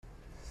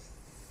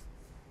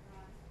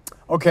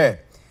Okay,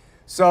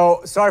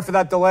 so sorry for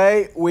that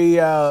delay.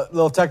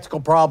 Little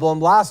technical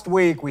problem. Last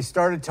week we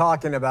started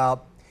talking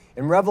about,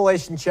 in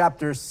Revelation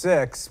chapter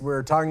 6, we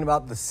were talking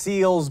about the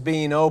seals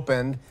being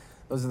opened.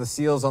 Those are the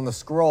seals on the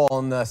scroll,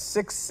 and the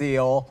sixth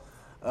seal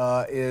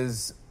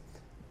is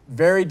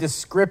very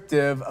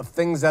descriptive of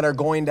things that are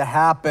going to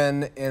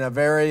happen in a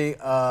very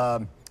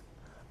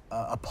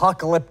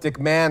apocalyptic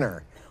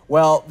manner.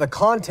 Well, the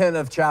content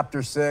of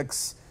chapter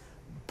 6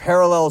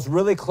 parallels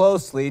really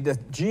closely to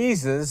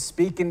Jesus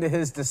speaking to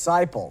his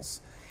disciples.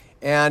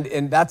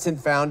 And that's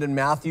found in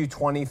Matthew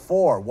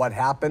 24. What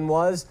happened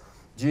was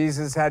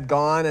Jesus had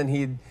gone and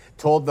he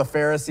told the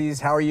Pharisees,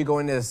 how are you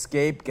going to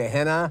escape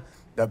Gehenna,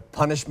 the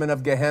punishment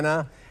of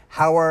Gehenna?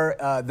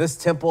 This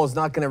temple is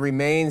not going to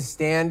remain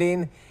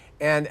standing.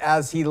 And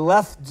as he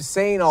left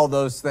saying all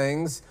those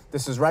things,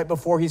 this is right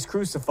before he's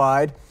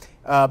crucified,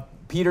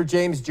 Peter,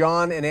 James,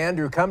 John, and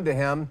Andrew come to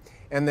him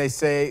and they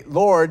say,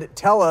 Lord,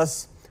 tell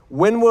us,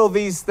 when will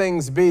these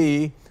things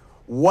be?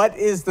 What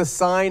is the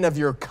sign of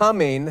your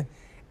coming?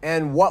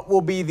 And what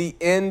will be the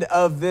end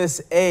of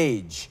this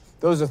age?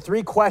 Those are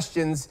three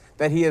questions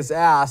that he has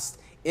asked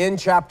in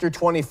chapter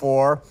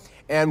 24.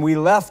 And we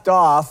left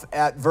off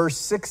at verse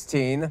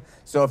 16.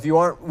 So if you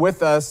aren't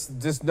with us,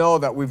 just know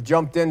that we've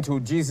jumped into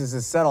Jesus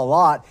has said a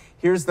lot.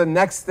 Here's the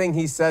next thing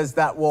he says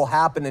that will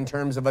happen in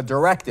terms of a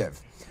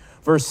directive.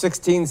 Verse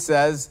 16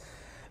 says,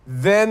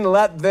 then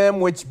let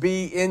them which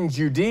be in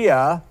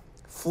Judea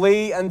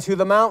flee unto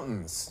the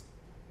mountains.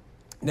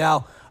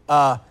 Now,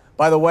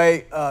 by the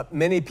way,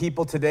 many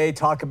people today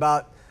talk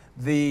about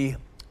the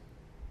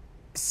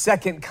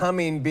second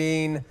coming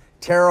being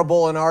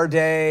terrible in our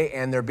day,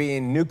 and there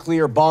being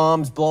nuclear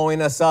bombs blowing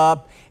us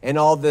up and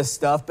all this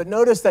stuff. But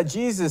notice that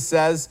Jesus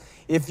says,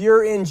 if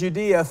you're in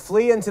Judea,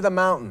 flee into the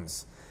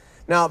mountains.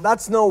 Now,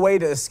 that's no way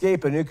to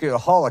escape a nuclear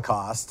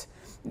holocaust.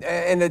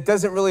 And it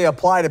doesn't really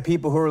apply to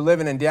people who are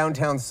living in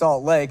downtown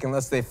Salt Lake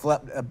unless they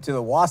fled up to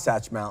the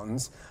Wasatch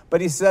Mountains.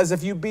 But he says,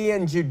 if you be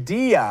in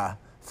Judea,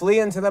 flee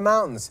into the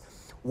mountains.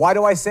 Why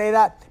do I say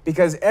that?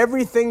 Because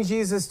everything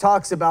Jesus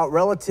talks about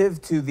relative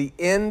to the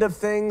end of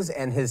things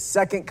and his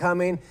second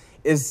coming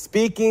is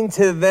speaking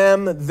to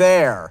them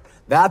there.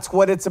 That's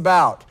what it's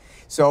about.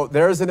 So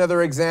there's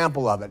another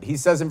example of it. He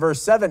says in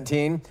verse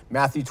 17,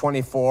 Matthew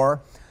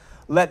 24,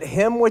 let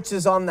him which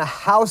is on the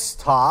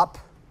housetop,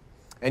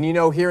 and you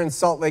know, here in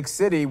Salt Lake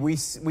City, we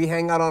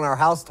hang out on our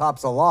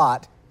housetops a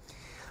lot,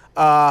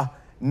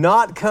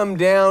 not come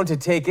down to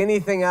take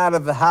anything out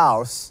of the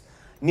house,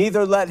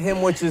 neither let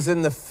him which is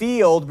in the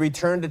field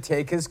return to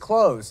take his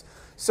clothes.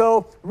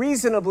 So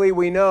reasonably,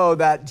 we know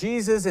that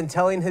Jesus, in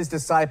telling his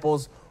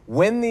disciples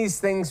when these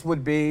things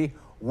would be,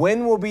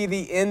 when will be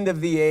the end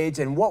of the age,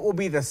 and what will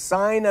be the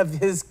sign of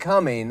his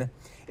coming,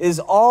 is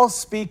all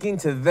speaking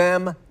to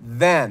them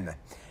then.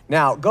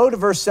 Now, go to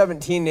verse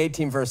 17 and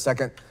 18 for a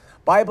second.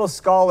 Bible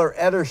scholar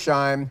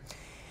Edersheim,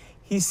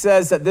 he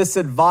says that this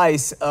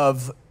advice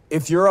of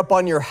if you're up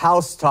on your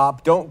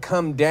housetop, don't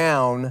come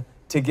down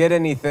to get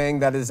anything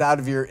that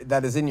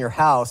is in your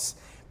house,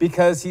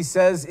 because he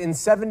says in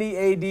 70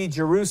 AD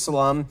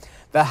Jerusalem,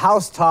 the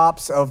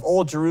housetops of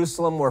old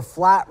Jerusalem were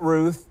flat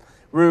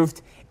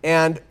roofed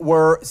and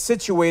were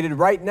situated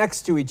right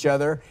next to each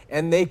other,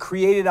 and they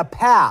created a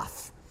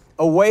path,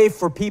 a way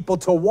for people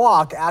to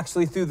walk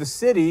actually through the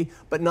city,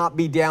 but not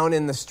be down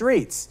in the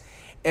streets.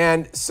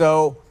 And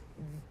so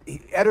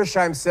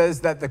Edersheim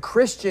says that the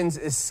Christians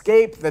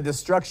escaped the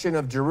destruction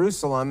of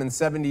Jerusalem in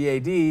 70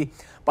 AD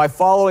by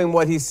following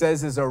what he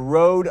says is a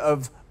road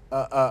of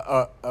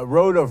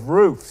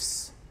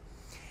roofs,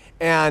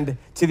 and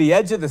to the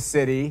edge of the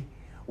city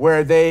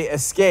where they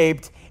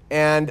escaped.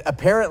 And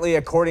apparently,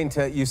 according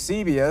to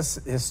Eusebius,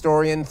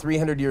 historian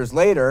 300 years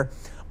later,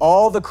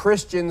 all the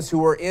Christians who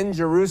were in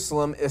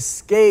Jerusalem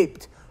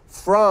escaped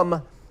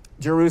from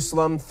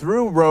Jerusalem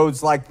through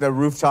roads like the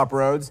rooftop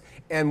roads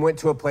and went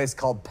to a place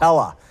called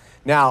Pella.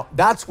 Now,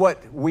 that's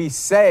what we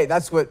say,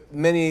 that's what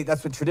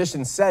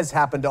tradition says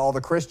happened to all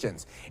the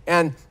Christians.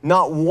 And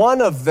not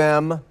one of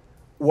them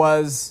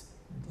was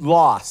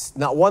lost.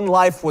 Not one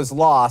life was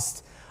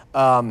lost.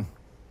 But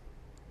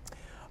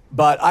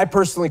I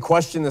personally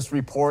question this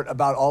report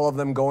about all of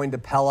them going to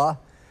Pella,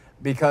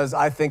 because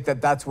I think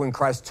that that's when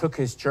Christ took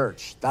his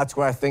church. That's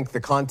where I think the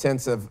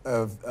contents of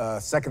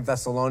 2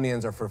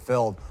 Thessalonians are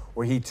fulfilled,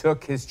 where he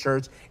took his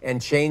church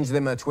and changed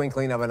them in a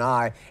twinkling of an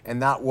eye,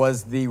 and that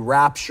was the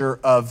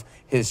rapture of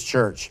his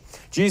church.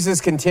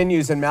 Jesus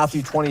continues in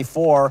Matthew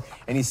 24,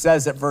 and he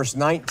says at verse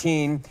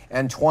 19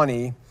 and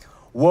 20,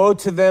 woe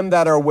to them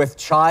that are with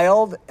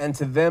child, and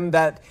to them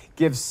that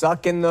give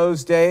suck in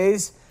those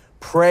days.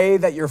 Pray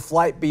that your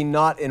flight be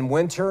not in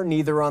winter,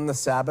 neither on the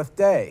Sabbath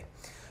day.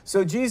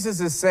 So Jesus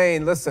is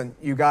saying, listen,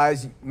 you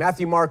guys,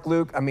 Matthew, Mark,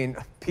 Luke,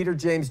 Peter,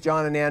 James,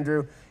 John, and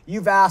Andrew,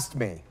 you've asked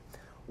me,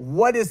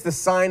 what is the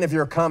sign of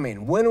your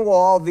coming? When will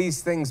all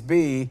these things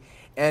be?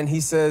 And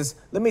he says,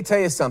 let me tell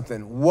you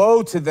something.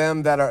 Woe to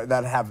them that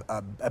have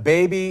a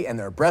baby and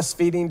they're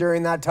breastfeeding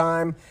during that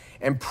time.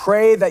 And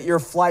pray that your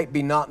flight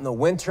be not in the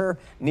winter,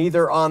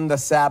 neither on the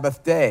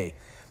Sabbath day.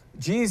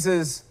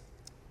 Jesus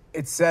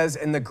it says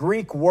in the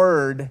Greek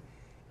word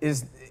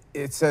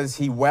it says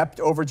he wept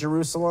over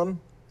Jerusalem.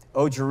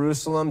 Oh,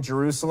 Jerusalem,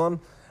 Jerusalem.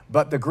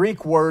 But the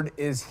Greek word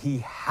is he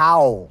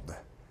howled.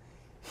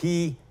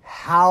 He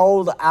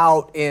howled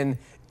out and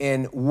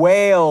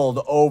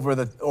wailed over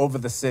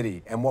the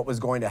city and what was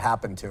going to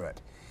happen to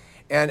it.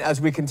 And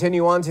as we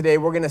continue on today,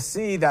 we're going to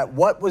see that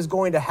what was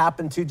going to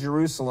happen to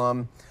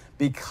Jerusalem,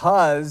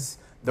 because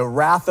the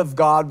wrath of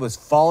God was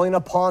falling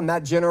upon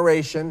that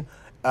generation,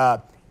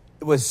 it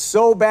was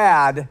so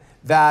bad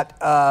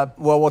that,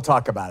 we'll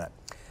talk about it.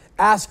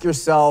 Ask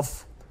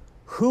yourself,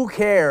 who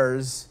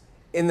cares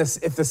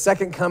if the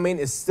second coming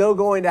is still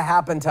going to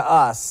happen to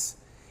us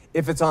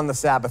if it's on the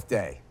Sabbath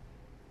day?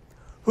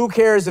 Who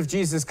cares if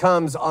Jesus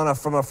comes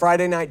from a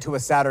Friday night to a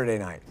Saturday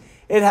night?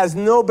 It has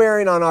no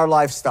bearing on our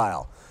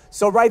lifestyle.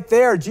 So right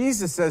there,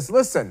 Jesus says,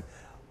 listen,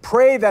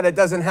 pray that it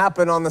doesn't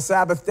happen on the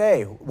Sabbath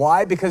day.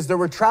 Why? Because there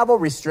were travel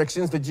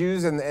restrictions the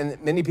Jews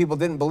and many people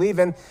didn't believe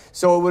in,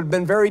 so it would have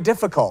been very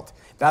difficult.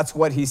 That's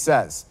what he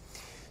says.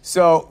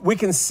 So we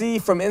can see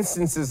from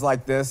instances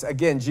like this,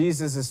 again,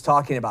 Jesus is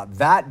talking about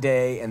that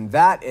day and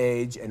that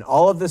age and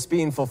all of this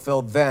being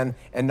fulfilled then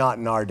and not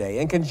in our day.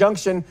 In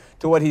conjunction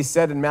to what he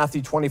said in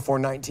Matthew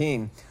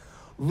 24:19,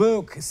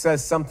 Luke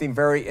says something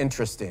very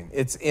interesting.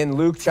 It's in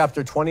Luke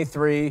chapter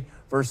 23,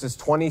 verses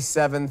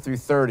 27 through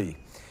 30.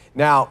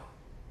 Now,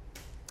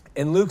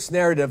 in Luke's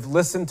narrative,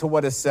 listen to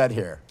what is said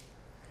here.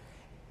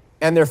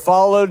 And there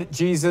followed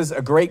Jesus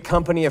a great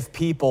company of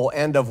people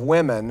and of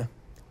women,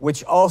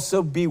 which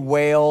also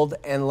bewailed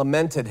and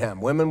lamented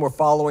him. Women were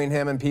following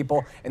him and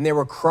people, and they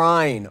were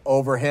crying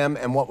over him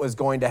and what was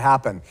going to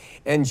happen.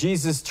 And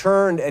Jesus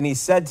turned and he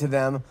said to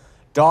them,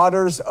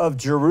 daughters of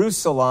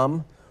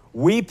Jerusalem,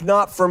 weep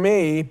not for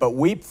me, but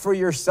weep for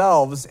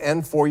yourselves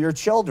and for your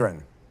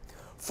children.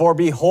 For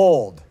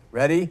behold,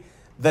 ready,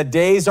 the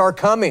days are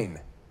coming,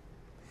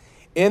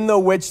 in the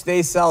which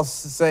they shall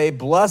say,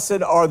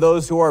 blessed are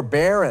those who are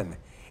barren,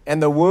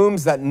 and the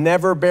wombs that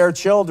never bear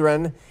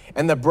children,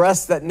 and the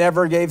breasts that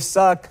never gave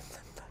suck.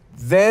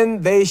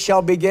 Then they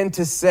shall begin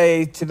to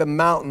say to the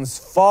mountains,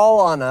 fall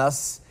on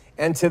us,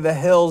 and to the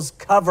hills,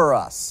 cover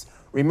us.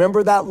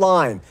 Remember that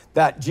line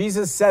that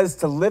Jesus says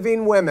to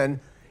living women,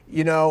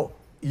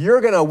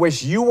 you're going to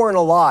wish you weren't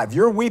alive.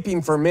 You're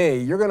weeping for me.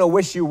 You're going to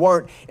wish you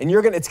weren't. And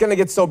it's going to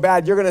get so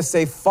bad, you're going to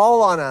say,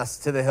 fall on us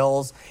to the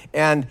hills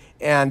and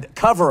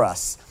cover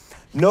us.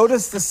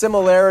 Notice the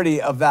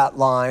similarity of that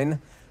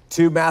line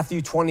to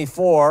Matthew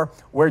 24,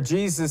 where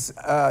Jesus,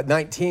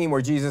 19,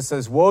 where Jesus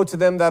says, woe to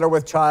them that are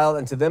with child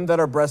and to them that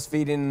are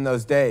breastfeeding in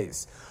those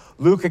days.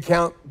 Luke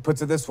account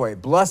puts it this way,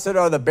 blessed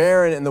are the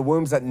barren and the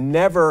wombs that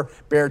never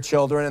bear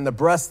children and the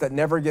breasts that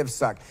never give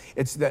suck.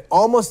 It's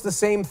almost the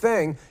same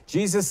thing.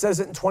 Jesus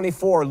says it in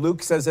 24,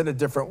 Luke says it a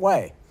different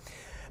way.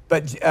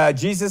 But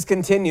Jesus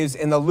continues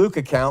in the Luke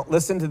account,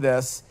 listen to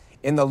this,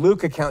 in the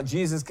Luke account,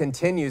 Jesus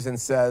continues and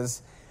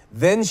says,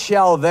 then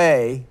shall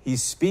they,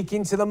 he's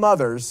speaking to the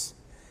mothers,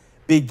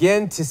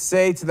 begin to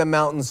say to the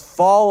mountains,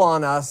 fall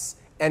on us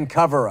and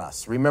cover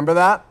us. Remember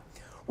that?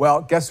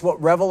 Well, guess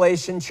what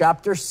Revelation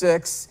chapter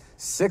 6,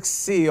 6th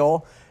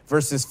seal,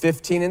 verses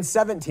 15 and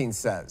 17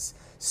 says.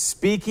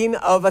 Speaking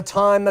of a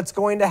time that's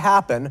going to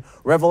happen,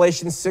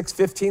 Revelation 6,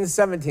 15 and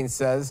 17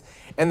 says,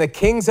 and the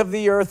kings of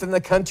the earth and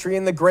the country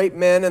and the great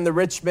men and the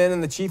rich men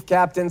and the chief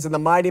captains and the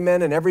mighty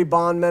men and every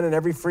bondman and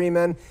every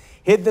freeman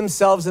hid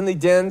themselves in the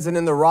dens and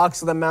in the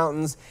rocks of the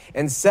mountains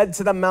and said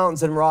to the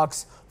mountains and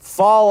rocks,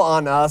 fall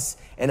on us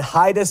and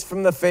hide us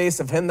from the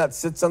face of him that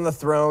sits on the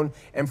throne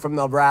and from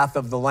the wrath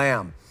of the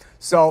Lamb.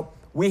 So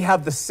we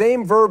have the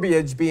same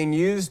verbiage being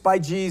used by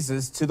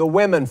Jesus to the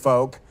women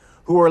folk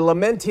who are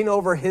lamenting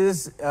over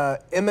his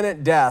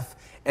imminent death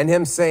and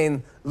him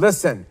saying,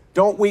 listen,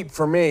 don't weep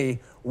for me,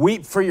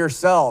 weep for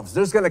yourselves.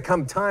 There's going to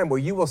come time where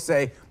you will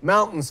say,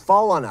 mountains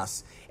fall on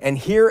us. And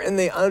here in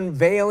the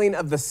unveiling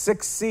of the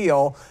 6th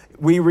seal,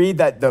 we read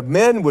that the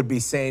men would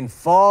be saying,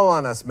 fall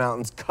on us,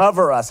 mountains,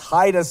 cover us,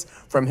 hide us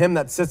from him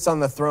that sits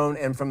on the throne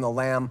and from the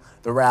Lamb,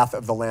 the wrath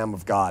of the Lamb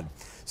of God.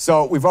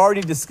 So we've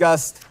already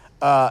discussed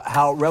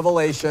how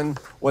Revelation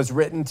was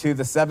written to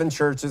the 7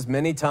 churches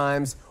many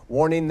times,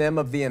 warning them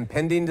of the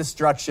impending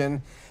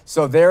destruction.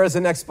 So there is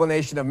an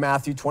explanation of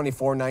Matthew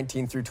 24,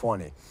 19 through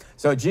 20.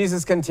 So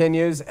Jesus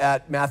continues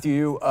at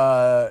Matthew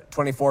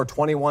 24,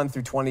 21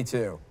 through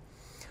 22.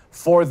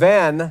 For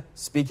then,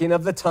 speaking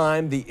of the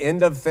time, the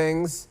end of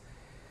things,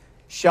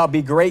 shall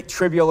be great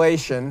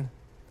tribulation,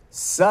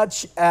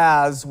 such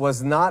as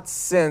was not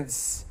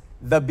since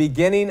the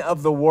beginning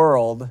of the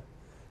world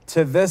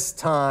to this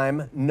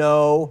time,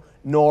 no,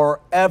 nor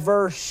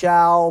ever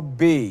shall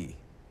be.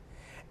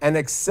 And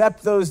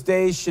except those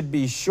days should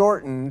be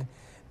shortened,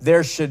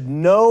 there should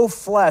no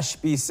flesh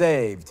be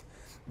saved.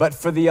 But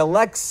for the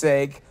elect's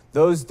sake,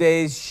 those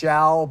days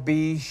shall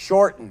be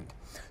shortened.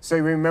 So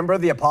you remember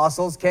the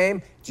apostles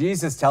came?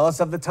 Jesus, tell us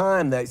of the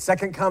time, the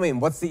second coming.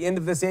 What's the end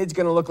of this age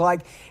going to look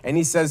like? And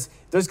he says,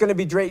 there's going to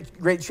be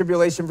great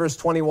tribulation, verse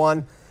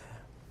 21.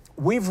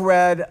 We've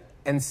read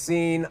and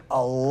seen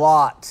a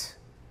lot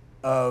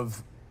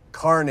of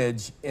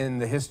carnage in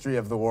the history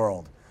of the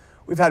world.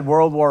 We've had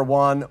World War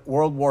I,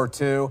 World War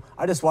II.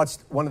 I just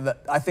watched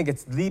I think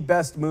it's the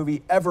best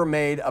movie ever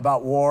made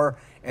about war,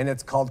 and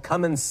it's called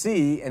Come and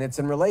See, and it's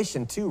in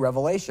relation to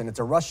Revelation. It's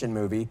a Russian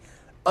movie.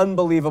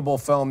 Unbelievable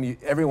film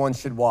everyone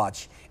should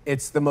watch.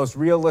 It's the most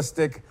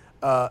realistic,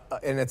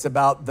 and it's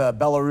about the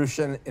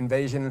Belarusian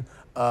invasion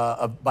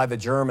by the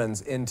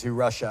Germans into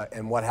Russia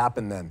and what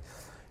happened then.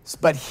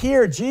 But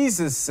here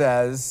Jesus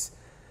says,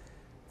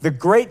 the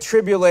Great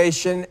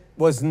Tribulation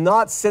was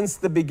not since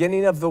the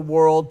beginning of the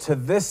world to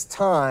this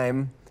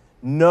time,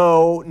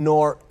 no,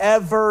 nor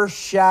ever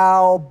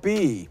shall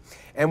be.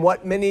 And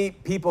what many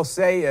people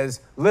say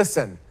is,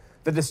 listen,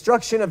 the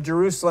destruction of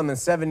Jerusalem in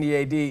 70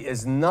 AD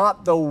is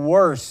not the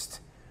worst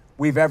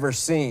we've ever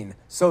seen.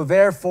 So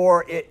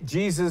therefore,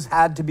 Jesus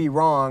had to be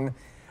wrong.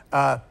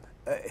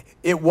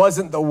 It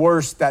wasn't the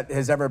worst that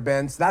has ever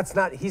been. So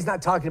he's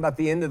not talking about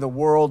the end of the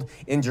world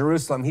in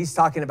Jerusalem. He's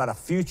talking about a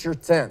future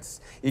tense.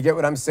 You get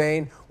what I'm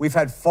saying? We've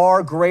had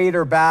far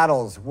greater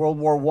battles, World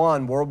War I,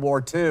 World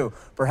War II,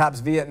 perhaps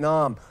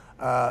Vietnam,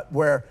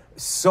 where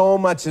so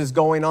much is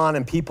going on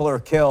and people are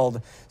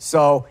killed.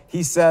 So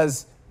he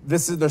says,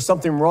 there's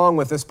something wrong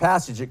with this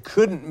passage. It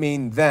couldn't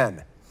mean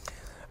then.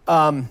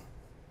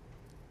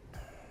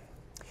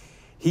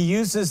 He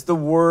uses the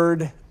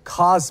word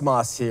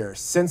cosmos here.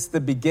 Since the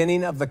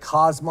beginning of the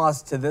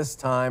cosmos to this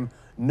time,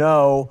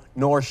 no,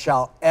 nor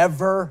shall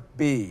ever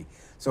be.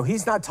 So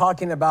he's not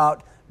talking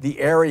about the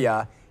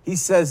area. He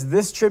says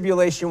this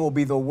tribulation will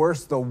be the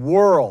worst the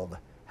world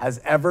has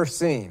ever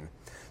seen.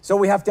 So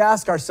we have to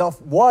ask ourselves,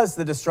 was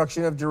the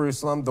destruction of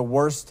Jerusalem the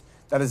worst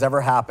that has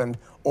ever happened,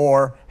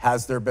 or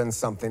has there been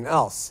something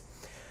else?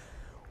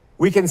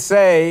 We can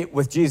say,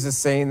 with Jesus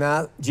saying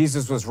that,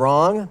 Jesus was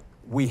wrong.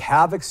 We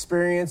have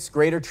experienced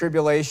greater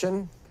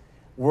tribulation,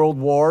 world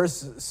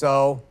wars.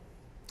 So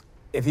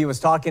if he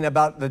was talking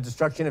about the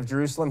destruction of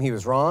Jerusalem, he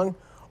was wrong.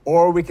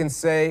 Or we can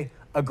say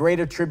a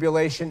greater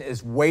tribulation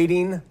is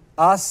waiting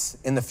us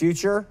in the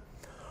future.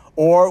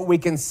 Or we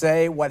can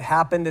say what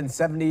happened in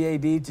 70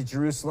 AD to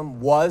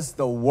Jerusalem was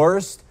the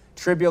worst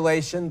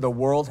tribulation the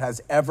world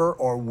has ever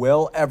or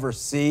will ever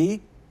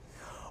see.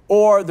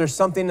 Or there's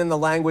something in the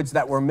language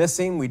that we're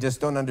missing, we just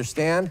don't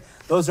understand.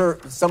 Those are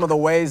some of the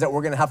ways that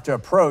we're going to have to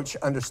approach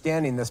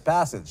understanding this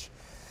passage.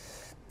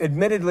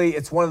 Admittedly,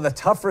 it's one of the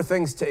tougher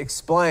things to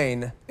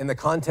explain in the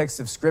context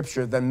of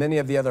Scripture than many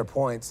of the other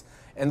points.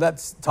 And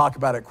let's talk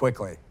about it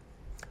quickly.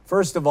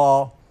 First of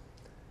all,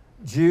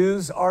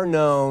 Jews are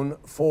known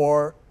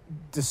for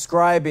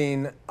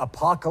describing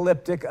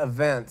apocalyptic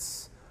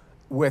events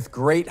with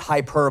great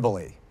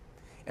hyperbole.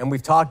 And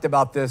we've talked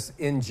about this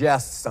in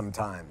jest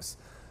sometimes.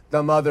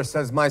 The mother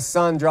says, my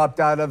son dropped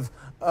out of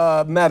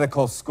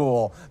medical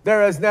school.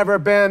 There has never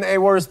been a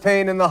worse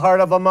pain in the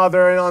heart of a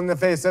mother on the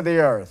face of the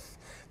earth.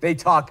 They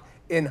talk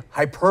in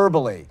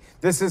hyperbole.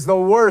 This is the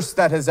worst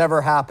that has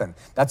ever happened.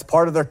 That's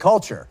part of their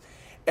culture.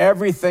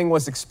 Everything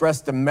was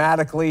expressed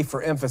dramatically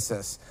for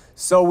emphasis.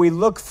 So we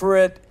look for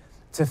it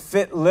to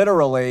fit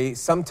literally.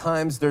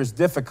 Sometimes there's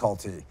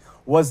difficulty.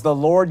 Was the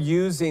Lord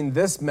using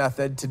this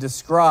method to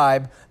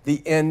describe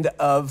the end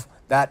of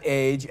that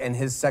age and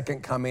his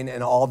second coming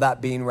and all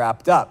that being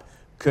wrapped up?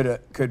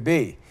 Could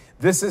be.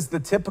 This is the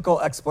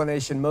typical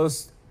explanation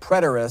most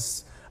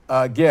preterists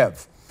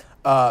give.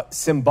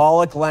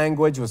 Symbolic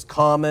language was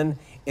common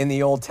in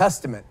the Old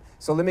Testament.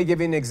 So let me give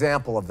you an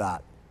example of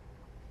that.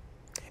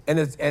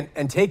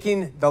 And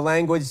taking the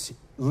language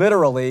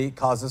literally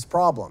causes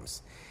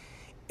problems.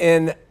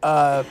 In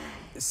 2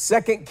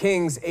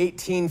 Kings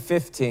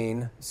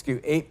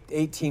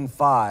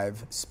 18:5,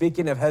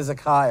 speaking of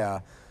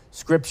Hezekiah,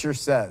 Scripture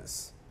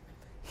says,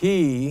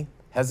 he,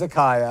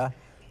 Hezekiah,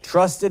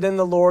 trusted in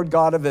the Lord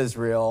God of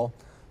Israel,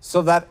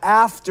 so that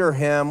after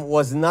him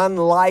was none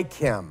like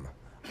him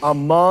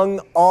among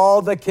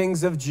all the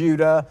kings of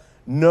Judah,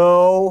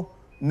 no,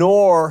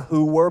 nor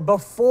who were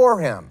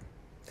before him.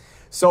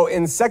 So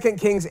in 2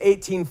 Kings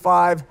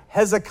 18:5,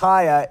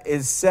 Hezekiah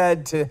is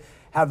said to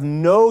have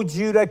no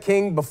Judah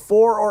king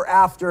before or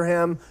after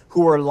him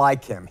who were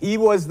like him. He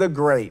was the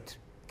great,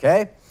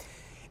 okay?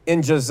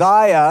 In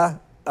Josiah,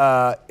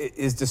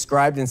 is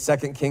described in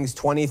 2 Kings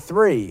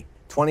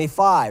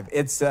 23:25.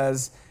 It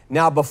says,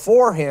 now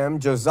before him,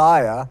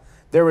 Josiah,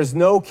 there was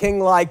no king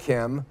like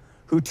him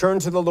who turned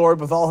to the Lord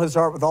with all his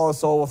heart, with all his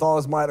soul, with all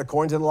his might,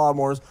 according to the law of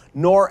Moses,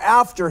 nor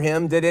after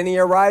him did any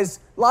arise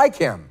like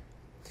him.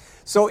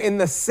 So in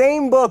the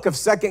same book of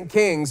 2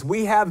 Kings,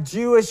 we have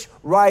Jewish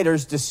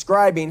writers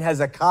describing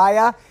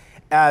Hezekiah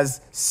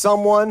as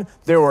someone,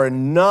 there were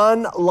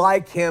none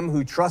like him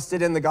who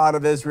trusted in the God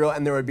of Israel,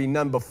 and there would be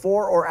none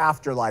before or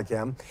after like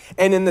him.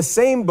 And in the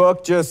same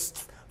book,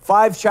 just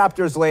 5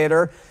 chapters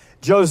later,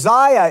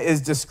 Josiah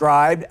is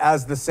described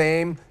as the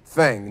same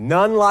thing.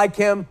 None like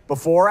him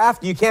before or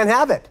after. You can't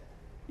have it.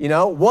 You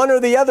know, one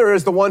or the other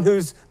is the one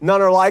who's none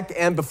are like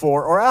and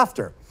before or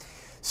after.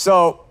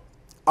 So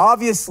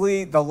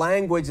obviously the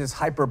language is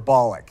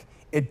hyperbolic.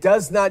 It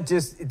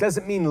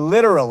doesn't mean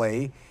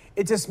literally.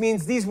 It just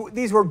means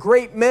these were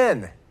great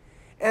men,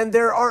 and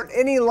there aren't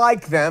any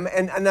like them.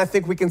 And I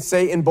think we can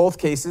say in both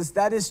cases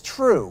that is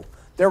true.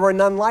 There were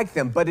none like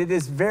them. But it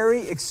is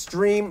very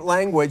extreme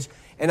language,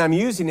 and I'm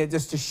using it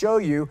just to show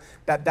you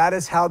that that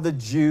is how the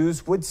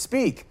Jews would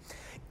speak.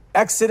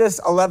 Exodus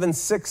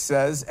 11:6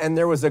 says, "And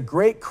there was a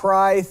great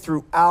cry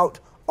throughout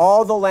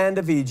all the land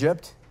of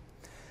Egypt,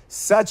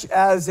 such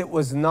as it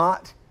was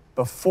not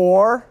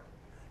before,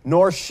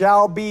 nor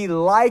shall be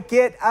like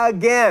it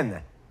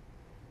again."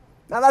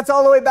 Now that's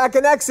all the way back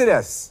in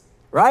Exodus,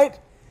 right?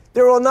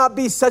 There will not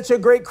be such a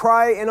great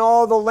cry in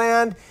all the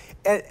land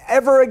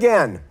ever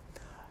again.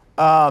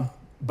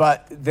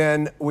 But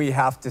then we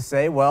have to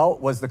say, well,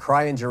 was the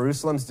cry in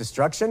Jerusalem's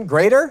destruction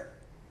greater?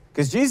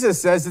 Because Jesus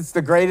says it's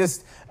the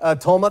greatest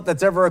tumult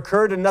that's ever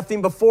occurred and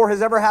nothing before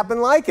has ever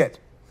happened like it.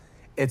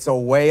 It's a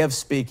way of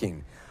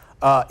speaking.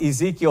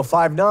 Ezekiel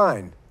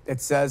 5:9,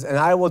 it says, "And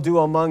I will do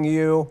among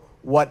you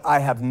what I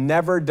have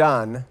never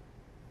done,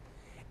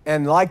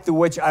 and like the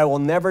which I will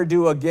never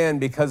do again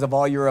because of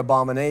all your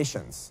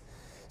abominations."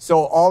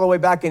 So all the way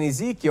back in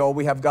Ezekiel,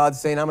 we have God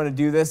saying, I'm going to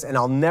do this and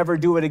I'll never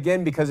do it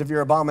again because of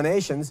your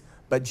abominations.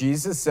 But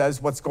Jesus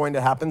says what's going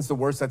to happen is the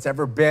worst that's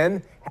ever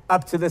been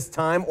up to this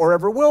time or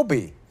ever will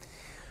be.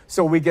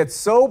 So we get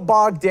so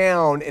bogged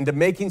down into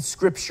making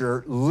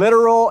Scripture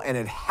literal and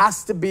it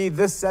has to be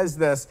this says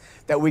this,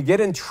 that we get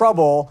in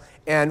trouble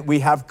and we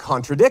have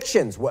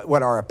contradictions,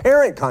 what are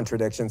apparent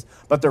contradictions,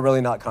 but they're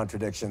really not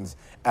contradictions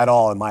at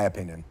all, in my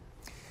opinion.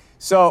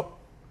 So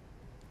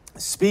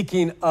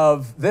speaking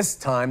of this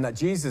time that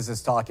Jesus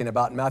is talking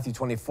about in Matthew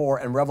 24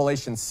 and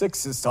Revelation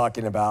 6 is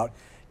talking about,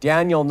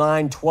 Daniel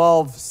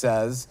 9:12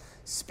 says,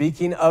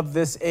 speaking of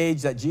this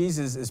age that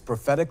Jesus is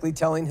prophetically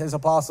telling his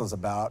apostles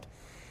about,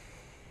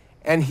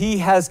 "And he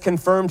has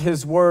confirmed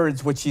his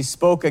words which he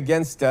spoke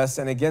against us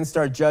and against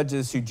our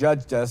judges who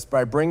judged us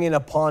by bringing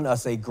upon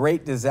us a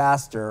great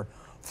disaster,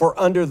 for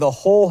under the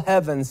whole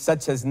heaven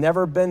such has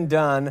never been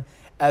done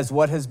as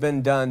what has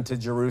been done to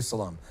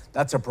Jerusalem."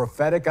 That's a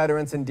prophetic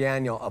utterance in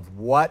Daniel of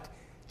what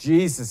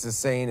Jesus is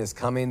saying is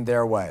coming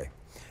their way.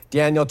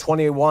 Daniel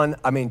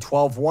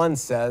 12:1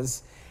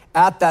 says,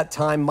 "At that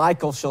time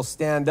Michael shall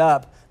stand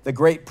up, the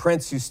great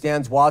prince who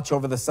stands watch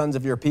over the sons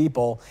of your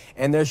people,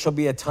 and there shall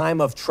be a time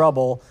of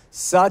trouble,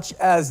 such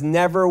as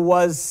never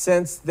was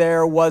since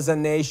there was a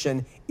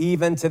nation,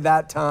 even to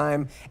that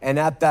time, and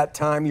at that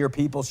time your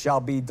people shall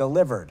be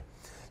delivered."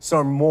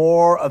 So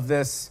more of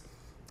this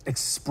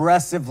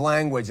expressive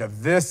language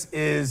of this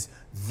is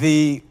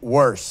the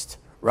worst,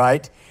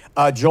 right?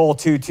 Joel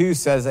 2:2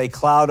 says, "A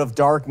cloud of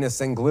darkness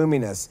and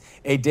gloominess,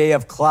 a day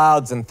of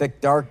clouds and thick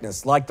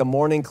darkness, like the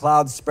morning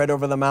clouds spread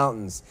over the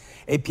mountains.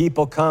 A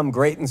people come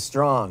great and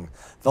strong,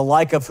 the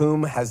like of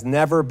whom has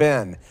never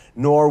been,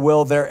 nor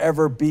will there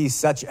ever be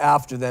such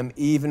after them,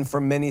 even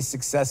for many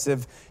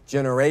successive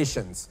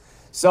generations."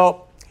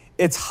 So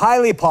it's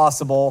highly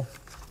possible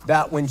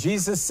that when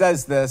Jesus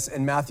says this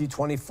in Matthew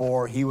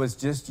 24, he was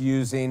just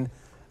using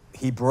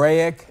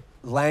Hebraic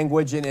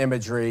language and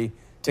imagery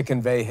to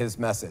convey his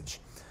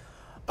message.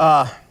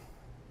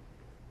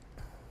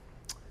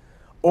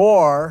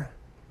 Or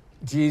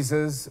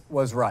Jesus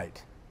was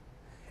right.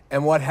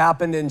 And what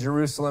happened in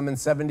Jerusalem in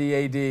 70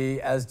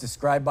 AD, as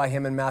described by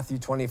him in Matthew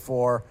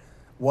 24,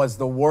 was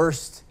the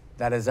worst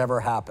that has ever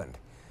happened.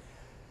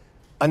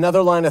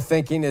 Another line of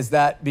thinking is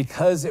that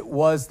because it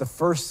was the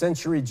first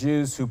century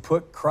Jews who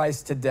put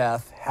Christ to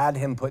death, had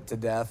him put to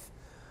death,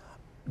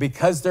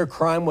 because their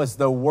crime was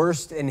the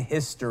worst in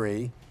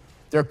history,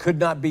 there could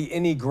not be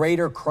any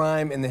greater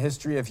crime in the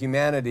history of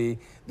humanity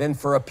than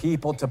for a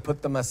people to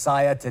put the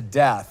Messiah to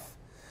death,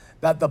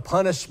 that the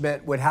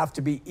punishment would have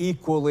to be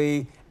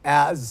equally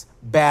as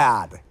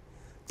bad.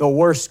 The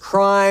worst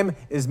crime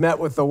is met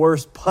with the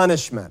worst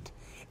punishment.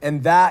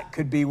 And that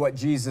could be what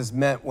Jesus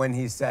meant when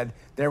he said,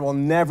 there will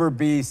never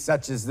be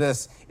such as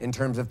this in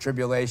terms of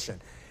tribulation.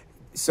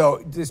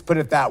 So just put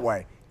it that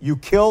way. You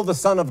kill the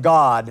Son of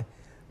God,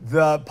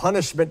 the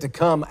punishment to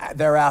come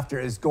thereafter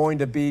is going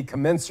to be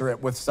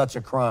commensurate with such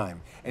a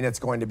crime, and it's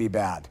going to be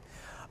bad.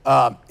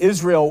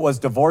 Israel was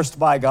divorced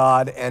by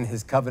God and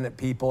his covenant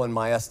people, in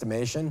my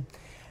estimation.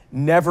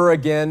 Never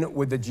again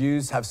would the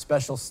Jews have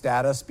special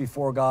status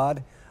before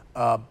God.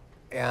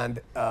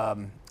 And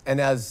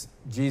as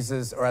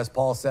Jesus, or as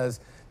Paul says,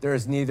 there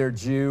is neither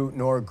Jew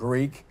nor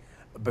Greek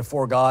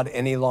before God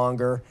any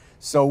longer.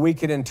 So we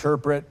could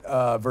interpret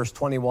verse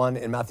 21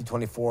 in Matthew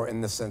 24 in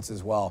this sense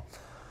as well.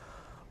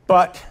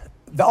 But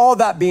all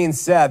that being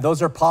said,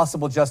 those are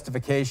possible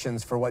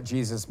justifications for what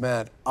Jesus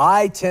meant.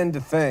 I tend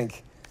to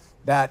think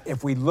that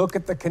if we look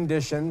at the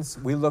conditions,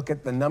 we look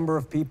at the number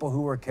of people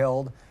who were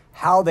killed,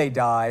 how they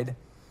died,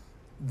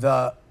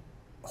 the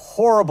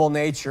horrible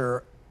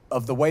nature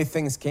of the way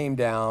things came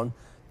down,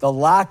 the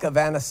lack of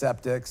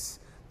antiseptics,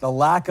 the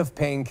lack of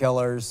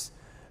painkillers,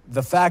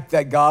 the fact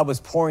that God was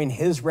pouring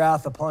his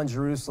wrath upon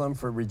Jerusalem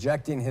for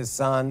rejecting his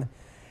son,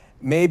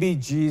 maybe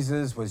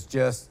Jesus was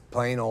just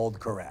plain old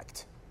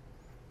correct.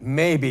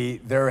 Maybe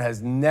there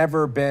has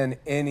never been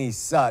any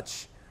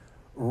such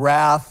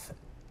wrath,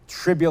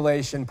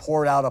 tribulation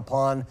poured out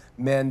upon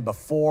men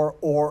before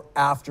or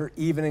after,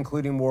 even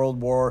including World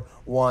War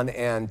I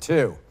and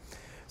II.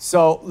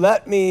 So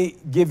let me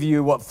give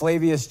you what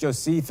Flavius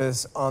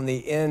Josephus on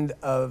the end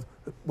of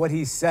what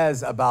he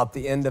says about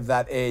the end of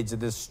that age, the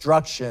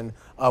destruction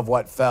of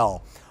what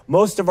fell.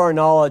 Most of our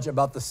knowledge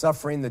about the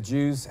suffering the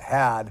Jews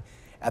had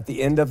at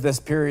the end of this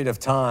period of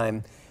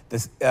time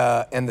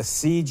and the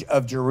siege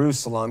of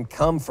Jerusalem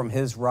come from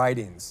his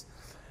writings.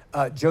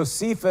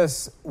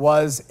 Josephus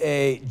was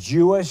a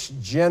Jewish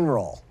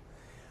general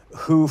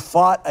who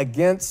fought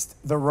against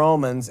the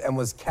Romans and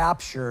was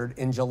captured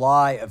in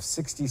July of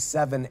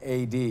 67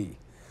 AD.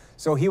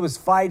 So he was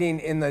fighting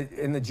in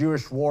the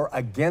Jewish war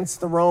against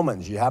the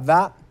Romans. You have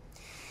that?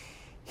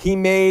 He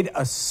made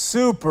a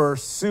super,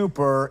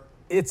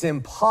 it's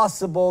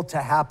impossible to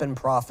happen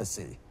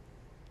prophecy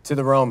to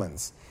the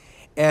Romans.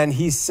 And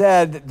he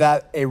said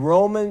that a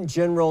Roman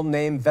general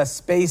named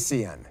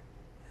Vespasian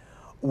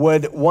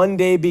would one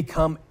day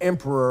become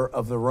emperor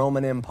of the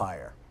Roman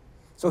Empire.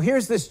 So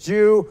here's this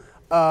Jew,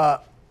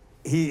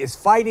 he is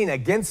fighting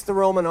against the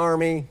Roman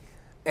army,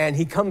 and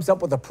he comes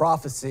up with a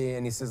prophecy,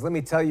 and he says, let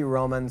me tell you,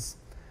 Romans,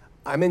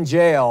 I'm in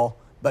jail,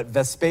 but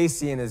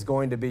Vespasian is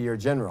going to be your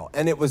general.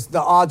 And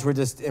the odds were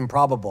just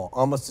improbable,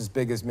 almost as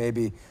big as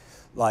maybe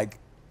like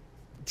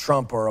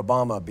Trump or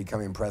Obama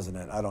becoming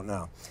president. I don't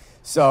know.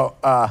 So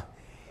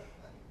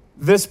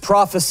this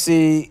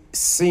prophecy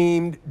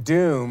seemed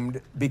doomed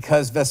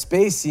because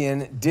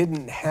Vespasian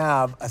didn't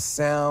have a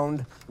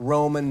sound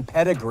Roman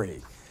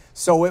pedigree.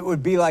 So it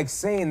would be like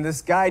saying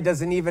this guy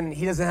doesn't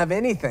have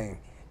anything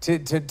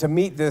to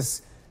meet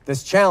this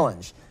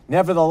challenge.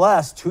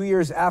 Nevertheless, 2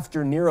 years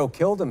after Nero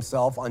killed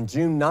himself on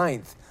June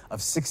 9th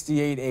of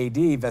 68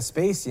 AD,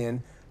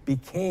 Vespasian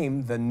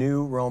became the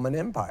new Roman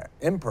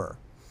emperor.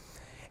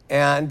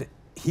 And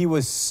he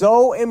was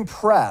so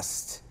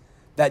impressed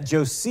that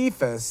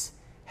Josephus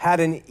had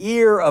an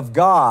ear of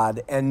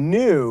God and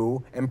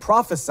knew and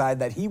prophesied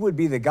that he would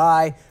be the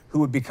guy who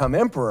would become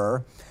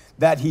emperor,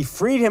 that he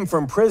freed him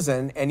from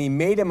prison and he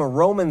made him a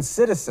Roman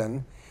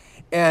citizen,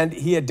 and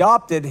he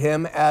adopted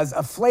him as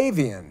a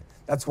Flavian.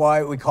 That's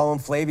why we call him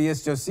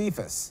Flavius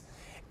Josephus.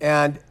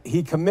 And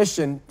he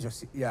commissioned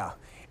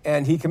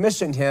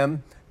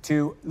him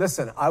to,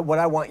 listen, what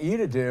I want you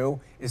to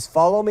do is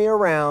follow me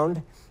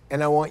around,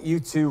 and I want you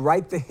to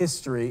write the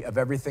history of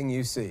everything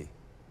you see.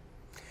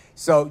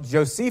 So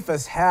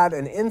Josephus had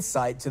an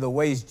insight to the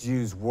ways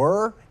Jews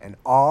were and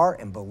are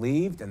and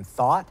believed and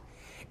thought.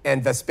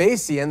 And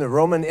Vespasian, the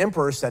Roman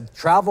emperor, said,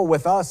 travel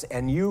with us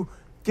and you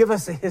give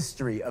us a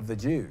history of the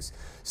Jews.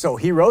 So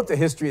he wrote the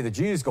history of the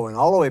Jews going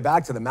all the way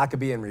back to the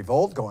Maccabean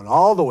revolt, going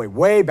all the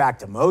way back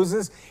to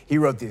Moses. He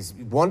wrote these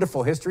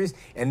wonderful histories.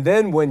 And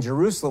then when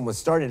Jerusalem was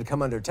starting to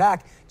come under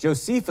attack,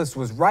 Josephus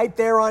was right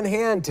there on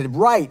hand to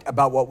write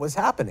about what was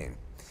happening.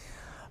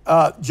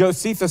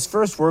 Josephus'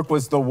 first work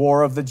was The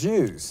War of the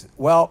Jews.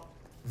 Well,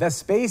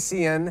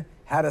 Vespasian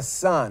had a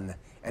son,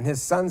 and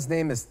his son's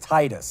name is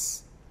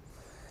Titus.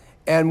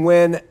 And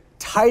when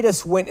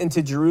Titus went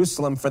into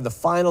Jerusalem for the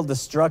final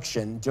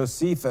destruction,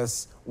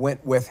 Josephus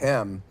went with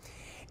him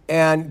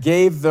and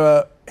gave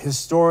the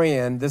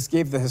historian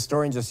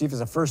Josephus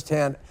a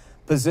firsthand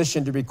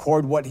position to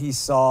record what he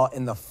saw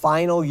in the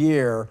final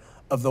year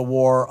of the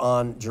war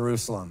on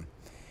Jerusalem.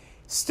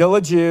 Still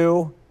a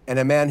Jew and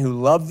a man who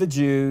loved the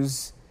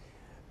Jews,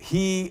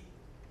 he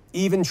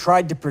even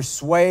tried to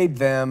persuade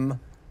them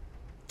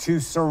to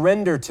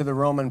surrender to the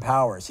Roman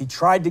powers. He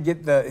tried to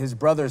get his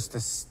brothers to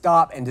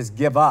stop and just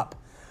give up,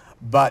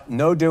 but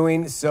no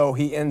doing, so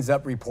he ends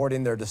up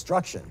reporting their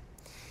destruction.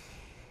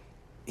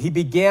 He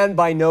began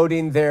by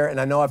noting and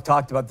I know I've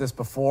talked about this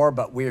before,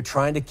 but we are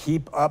trying to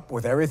keep up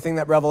with everything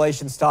that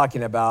Revelation's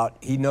talking about.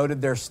 He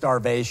noted their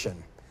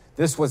starvation.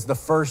 This was the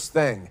first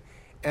thing.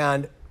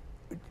 And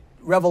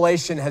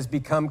Revelation has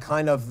become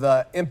kind of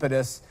the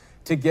impetus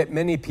to get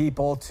many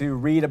people to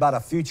read about a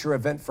future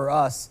event for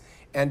us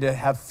and to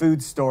have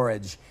food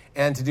storage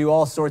and to do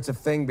all sorts of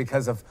things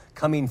because of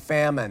coming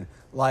famine,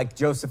 like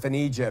Joseph in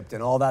Egypt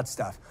and all that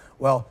stuff.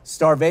 Well,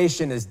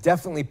 starvation is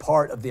definitely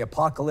part of the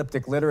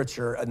apocalyptic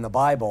literature in the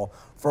Bible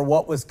for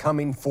what was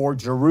coming for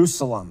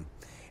Jerusalem.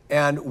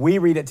 And we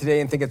read it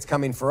today and think it's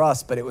coming for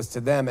us, but it was to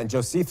them. And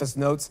Josephus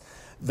notes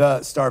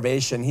the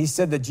starvation. He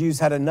said the Jews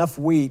had enough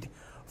wheat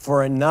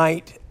for a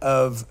number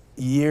of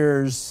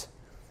years,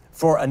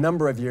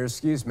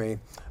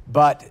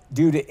 but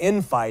due to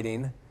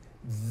infighting,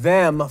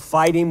 them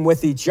fighting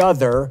with each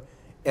other,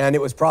 and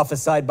it was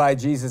prophesied by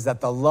Jesus that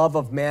the love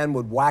of man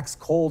would wax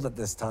cold at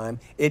this time.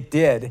 It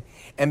did.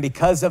 And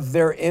because of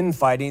their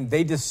infighting,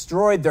 they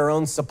destroyed their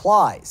own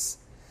supplies.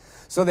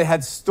 So they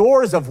had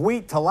stores of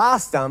wheat to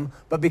last them,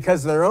 but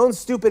because of their own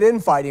stupid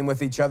infighting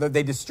with each other,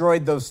 they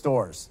destroyed those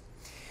stores.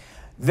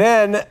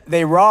 Then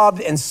they robbed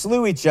and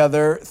slew each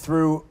other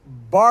through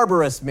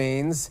barbarous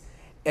means.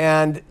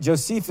 And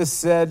Josephus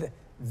said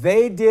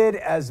they did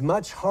as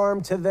much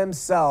harm to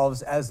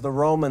themselves as the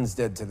Romans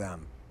did to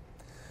them.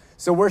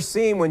 So we're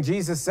seeing when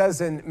Jesus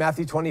says in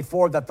Matthew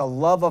 24 that the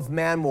love of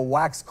man will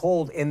wax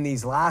cold in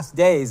these last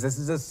days, this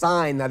is a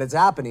sign that it's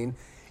happening.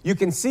 You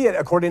can see it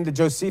according to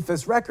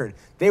Josephus' record.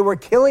 They were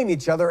killing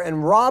each other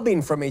and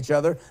robbing from each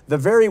other the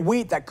very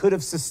wheat that could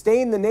have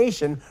sustained the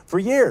nation for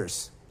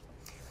years.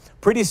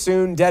 Pretty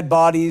soon, dead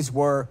bodies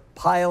were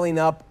piling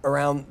up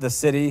around the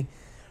city.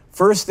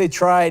 First, they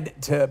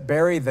tried to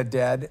bury the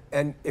dead.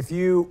 And if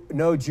you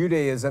know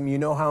Judaism, you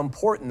know how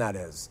important that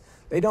is.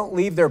 They don't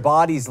leave their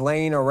bodies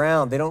laying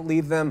around. They don't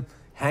leave them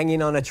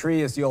hanging on a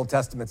tree, as the Old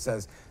Testament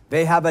says.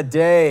 They have a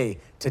day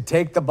to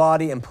take the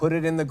body and put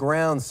it in the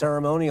ground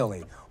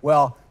ceremonially.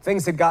 Well,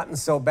 things had gotten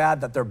so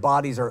bad that their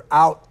bodies are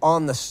out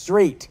on the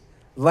street,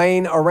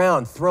 laying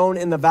around, thrown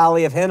in the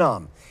Valley of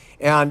Hinnom.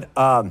 And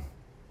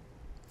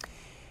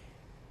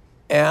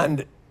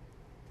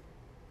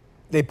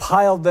they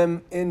piled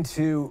them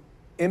into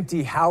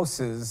empty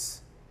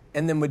houses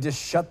and then would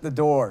just shut the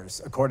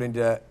doors, according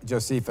to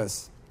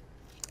Josephus.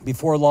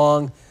 Before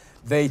long,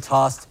 they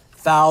tossed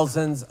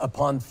thousands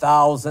upon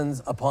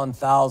thousands upon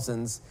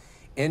thousands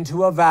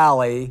into a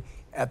valley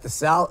at the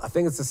south, I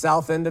think it's the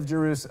south end of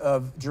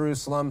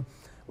Jerusalem,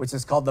 which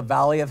is called the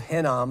Valley of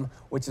Hinnom,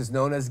 which is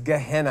known as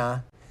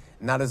Gehenna.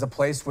 And that is a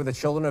place where the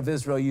children of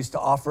Israel used to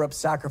offer up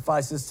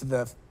sacrifices to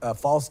the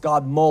false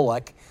god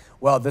Moloch.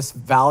 Well, this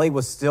valley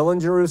was still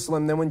in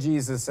Jerusalem then when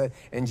Jesus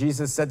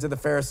said to the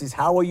Pharisees,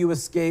 how will you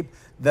escape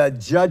the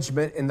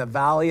judgment in the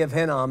Valley of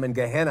Hinnom and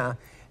Gehenna?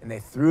 And they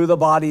threw the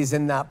bodies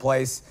in that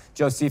place.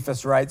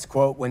 Josephus writes,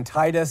 quote, when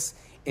Titus,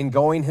 in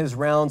going his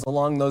rounds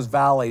along those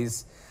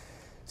valleys,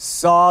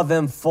 saw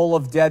them full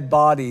of dead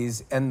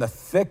bodies and the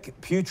thick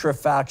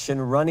putrefaction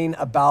running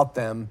about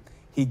them,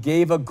 he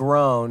gave a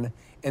groan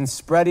and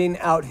spreading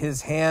out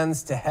his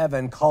hands to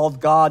heaven, called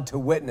God to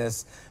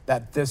witness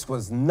that this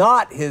was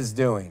not his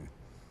doing.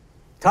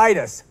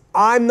 Titus,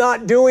 I'm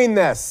not doing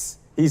this,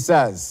 he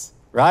says,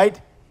 right?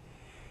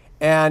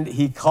 And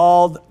he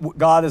called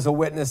God as a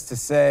witness to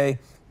say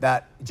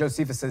that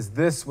Josephus says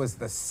this was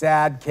the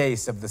sad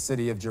case of the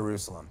city of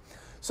Jerusalem.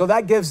 So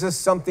that gives us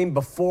something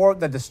before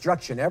the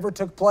destruction ever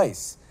took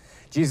place.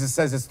 Jesus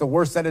says it's the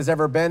worst that has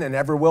ever been and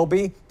ever will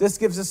be. This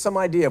gives us some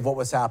idea of what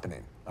was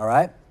happening, all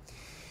right?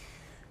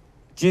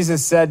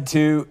 Jesus said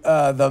to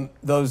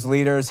those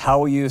leaders, how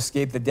will you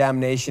escape the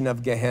damnation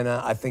of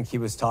Gehenna? I think he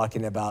was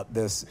talking about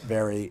this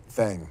very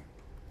thing.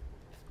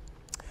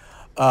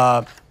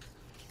 In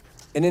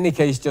any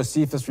case,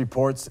 Josephus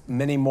reports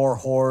many more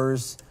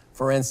horrors.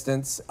 For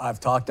instance, I've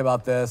talked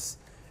about this.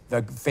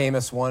 The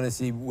famous one is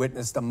he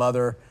witnessed a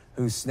mother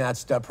who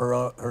snatched up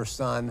her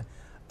son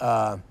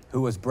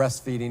who was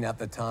breastfeeding at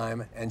the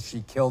time, and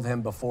she killed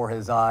him before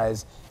his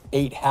eyes,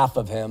 ate half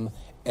of him,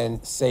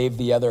 and saved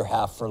the other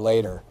half for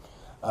later.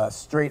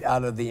 Straight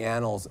out of the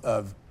annals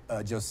of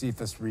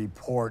Josephus'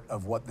 report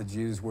of what the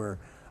Jews were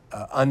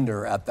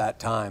under at that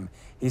time.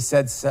 He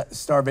said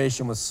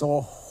starvation was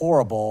so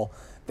horrible,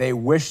 they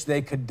wished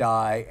they could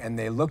die, and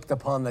they looked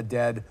upon the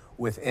dead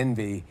with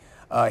envy.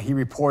 He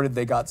reported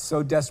they got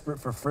so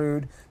desperate for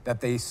food that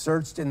they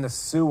searched in the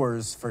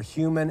sewers for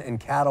human and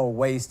cattle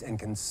waste and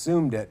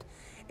consumed it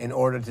in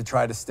order to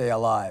try to stay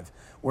alive.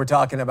 We're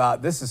talking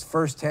about, this is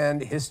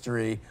firsthand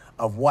history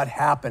of what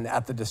happened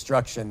at the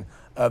destruction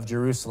of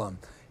Jerusalem.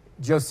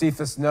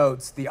 Josephus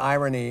notes the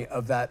irony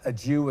of that a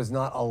Jew was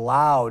not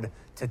allowed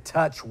to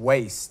touch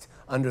waste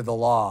under the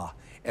law,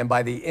 and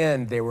by the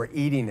end, they were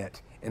eating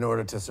it in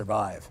order to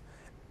survive.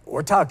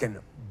 We're talking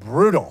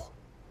brutal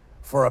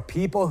for a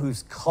people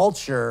whose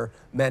culture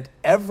meant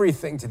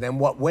everything to them.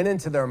 What went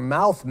into their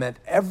mouth meant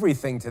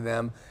everything to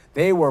them.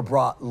 They were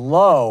brought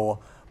low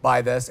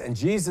by this, and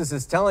Jesus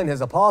is telling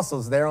his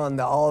apostles there on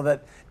the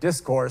Olivet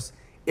Discourse,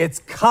 it's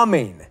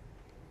coming.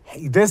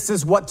 Hey, this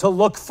is what to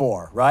look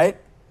for, right?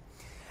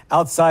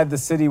 Outside the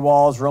city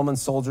walls, Roman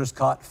soldiers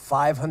caught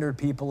 500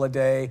 people a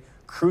day,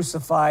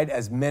 crucified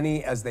as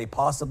many as they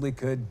possibly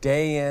could,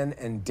 day in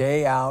and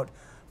day out,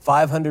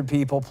 500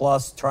 people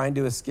plus trying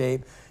to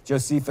escape.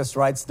 Josephus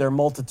writes, their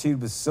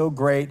multitude was so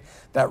great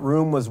that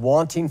room was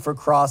wanting for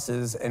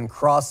crosses and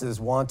crosses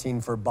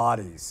wanting for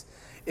bodies.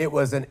 It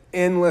was an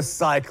endless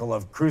cycle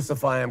of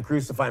crucify him,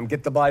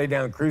 get the body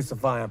down,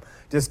 crucify him,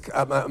 just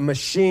a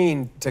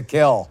machine to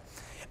kill.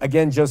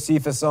 Again,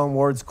 Josephus' own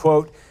words,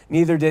 quote,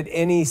 neither did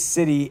any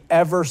city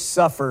ever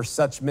suffer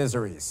such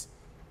miseries,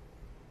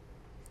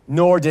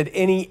 nor did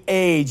any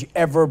age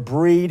ever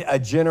breed a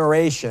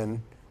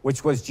generation,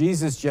 which was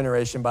Jesus'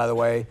 generation, by the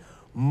way,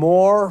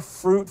 more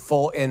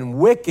fruitful in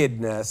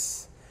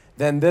wickedness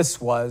than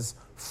this was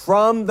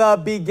from the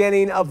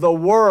beginning of the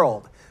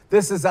world.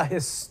 This is a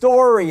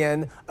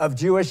historian of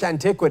Jewish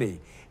antiquity.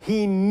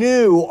 He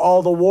knew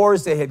all the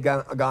wars they had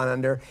gone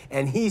under,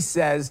 and he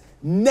says,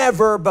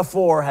 never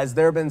before has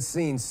there been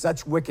seen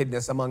such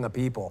wickedness among a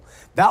people.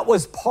 That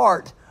was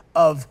part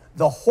of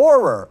the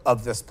horror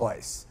of this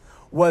place,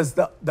 was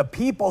the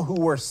people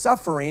who were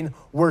suffering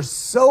were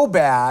so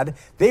bad,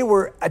 they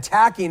were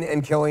attacking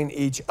and killing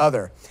each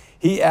other.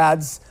 He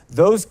adds,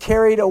 those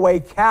carried away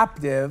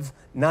captive,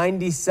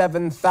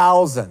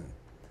 97,000.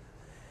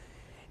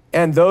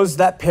 And those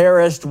that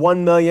perished,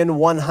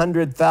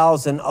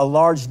 1,100,000, a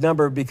large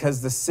number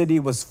because the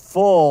city was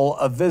full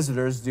of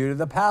visitors due to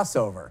the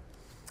Passover.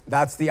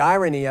 That's the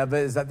irony of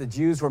it, is that the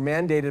Jews were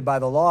mandated by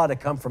the law to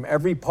come from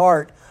every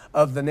part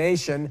of the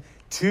nation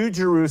to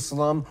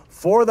Jerusalem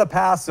for the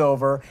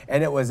Passover.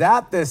 And it was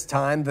at this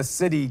time the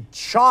city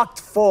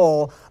chocked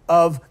full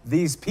of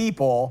these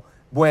people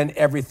when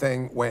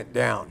everything went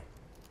down.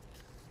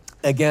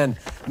 Again,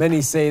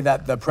 many say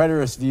that the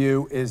preterist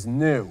view is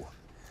new.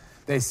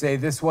 They say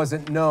this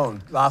wasn't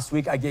known. Last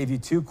week I gave you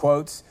 2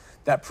 quotes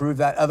that prove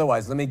that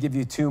otherwise. Let me give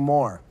you 2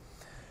 more.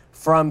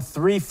 From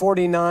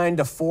 349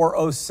 to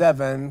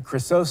 407,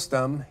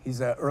 Chrysostom, he's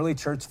an early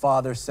church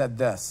father, said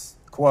this,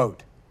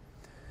 quote,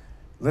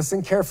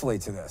 listen carefully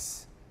to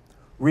this.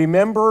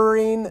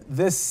 Remembering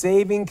this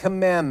saving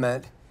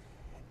commandment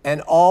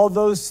and all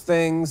those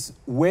things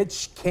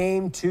which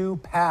came to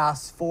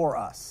pass for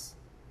us,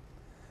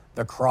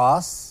 the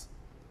cross,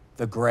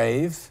 the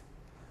grave,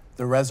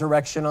 the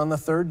resurrection on the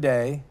 3rd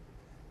day,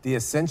 the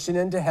ascension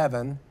into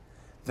heaven,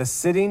 the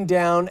sitting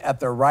down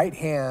at the right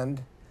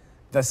hand,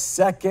 the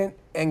second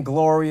and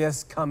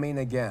glorious coming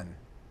again.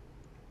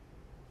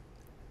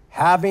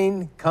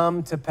 Having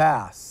come to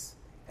pass,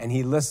 and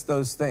he lists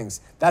those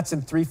things. That's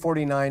in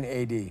 349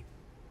 AD.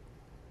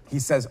 He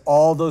says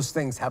all those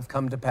things have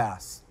come to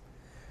pass.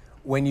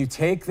 When you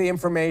take the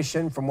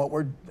information from what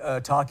we're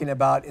talking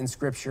about in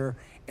Scripture,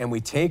 and we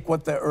take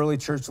what the early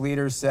church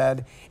leaders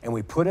said, and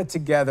we put it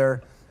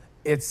together,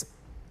 it's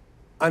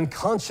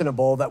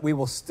unconscionable that we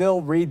will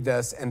still read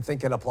this and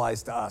think it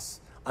applies to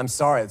us. I'm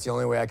sorry, it's the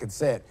only way I could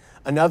say it.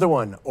 Another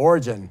one,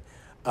 Origen,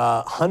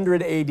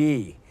 100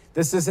 AD.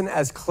 This isn't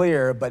as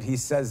clear, but he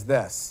says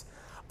this.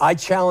 I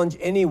challenge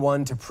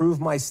anyone to prove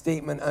my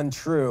statement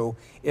untrue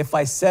if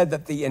I said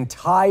that the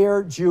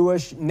entire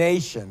Jewish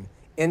nation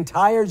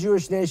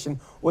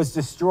was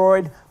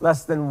destroyed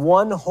less than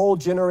one whole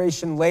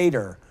generation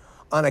later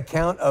on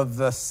account of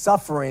the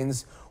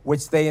sufferings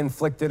which they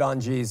inflicted on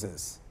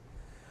Jesus.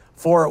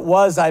 For it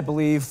was, I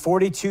believe,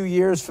 42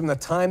 years from the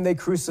time they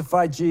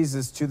crucified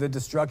Jesus to the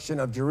destruction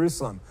of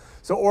Jerusalem.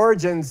 So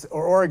Origen's,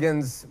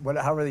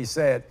 however you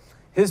say it,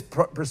 his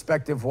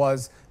perspective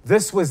was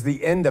this was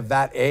the end of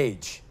that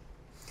age.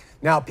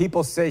 Now,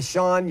 people say,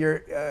 Sean,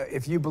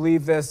 if you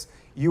believe this,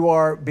 you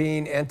are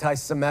being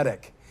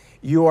anti-Semitic.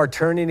 You are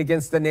turning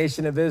against the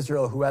nation of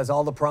Israel, who has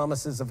all the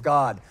promises of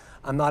God.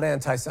 I'm not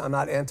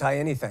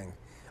anti-anything.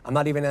 I'm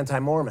not even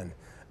anti-Mormon.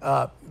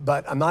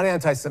 But I'm not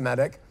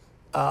anti-Semitic.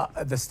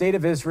 The state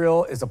of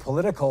Israel is a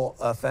political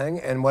thing,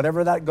 and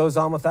whatever that goes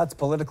on with that's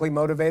politically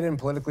motivated and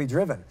politically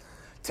driven.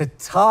 To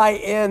tie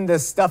in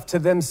this stuff to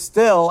them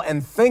still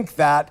and think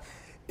that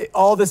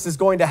all this is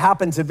going to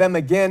happen to them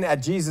again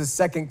at Jesus'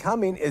 second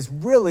coming is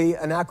really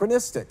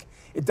anachronistic.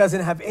 It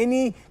doesn't have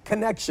any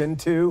connection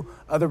to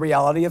the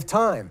reality of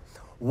time.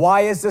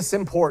 Why is this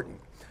important?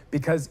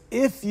 Because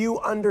if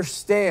you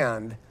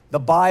understand the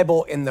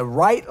Bible in the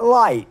right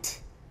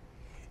light,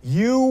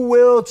 you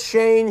will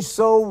change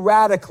so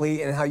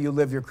radically in how you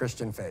live your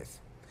Christian faith.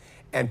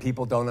 And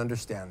people don't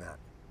understand that.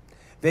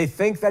 They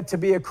think that to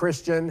be a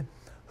Christian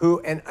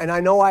and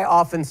I know I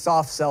often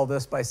soft sell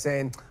this by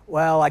saying,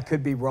 well, I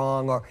could be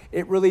wrong, or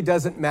it really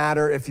doesn't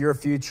matter if you're a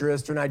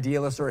futurist or an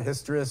idealist or a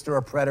historist or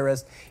a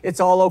preterist. It's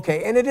all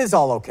okay. And it is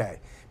all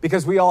okay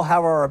because we all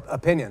have our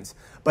opinions.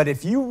 But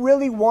if you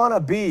really want to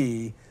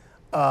be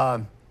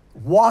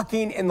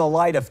walking in the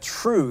light of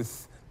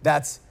truth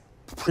that's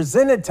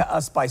presented to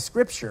us by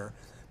Scripture,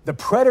 the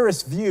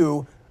preterist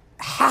view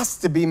has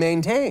to be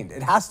maintained.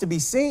 It has to be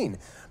seen.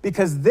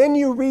 Because then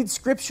you read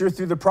Scripture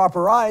through the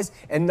proper eyes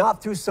and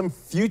not through some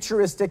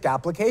futuristic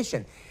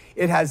application.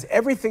 It has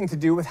everything to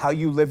do with how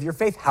you live your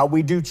faith, how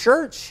we do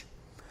church,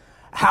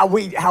 how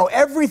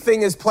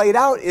everything is played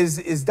out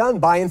is done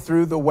by and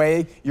through the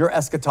way your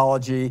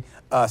eschatology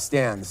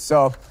stands.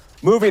 So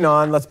moving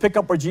on, let's pick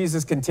up where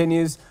Jesus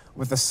continues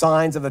with the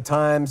signs of the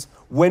times.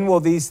 When will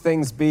these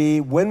things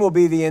be? When will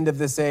be the end of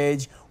this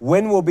age?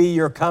 When will be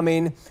your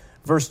coming?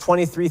 Verse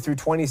 23 through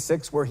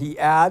 26, where he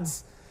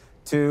adds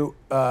to...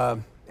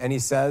 And he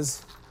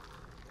says,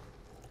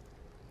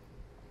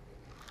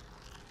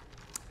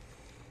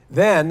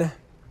 then,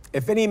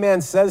 if any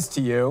man says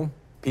to you,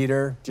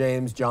 Peter,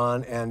 James,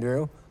 John,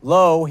 Andrew,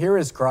 lo, here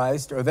is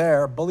Christ, or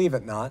there, believe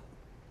it not.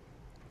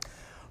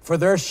 For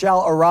there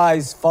shall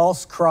arise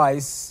false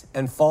Christs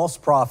and false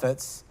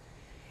prophets,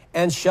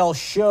 and shall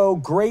show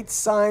great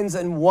signs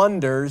and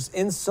wonders,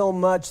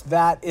 insomuch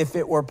that, if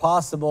it were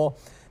possible,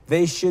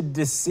 they should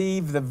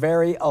deceive the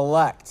very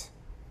elect.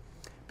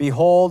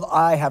 Behold,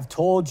 I have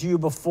told you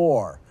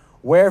before.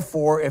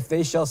 Wherefore, if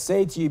they shall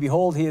say to you,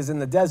 behold, he is in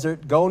the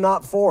desert, go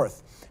not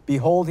forth.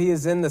 Behold, he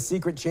is in the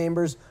secret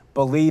chambers,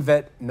 believe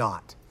it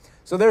not.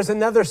 So there's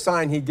another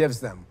sign he gives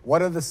them.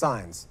 What are the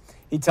signs?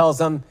 He tells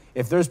them,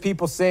 if there's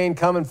people saying,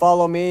 come and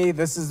follow me,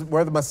 this is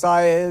where the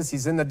Messiah is.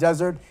 He's in the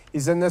desert.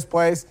 He's in this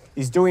place.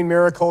 He's doing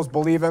miracles.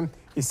 Believe him.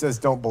 He says,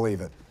 don't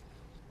believe it.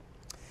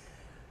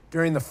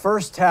 During the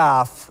first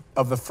half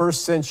of the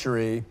first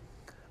century,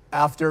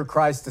 after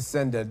Christ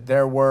ascended,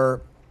 there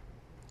were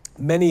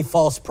many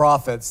false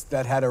prophets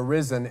that had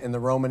arisen in the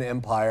Roman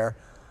Empire.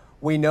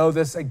 We know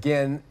this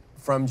again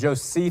from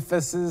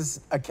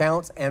Josephus's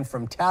accounts and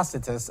from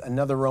Tacitus,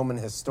 another Roman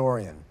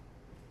historian.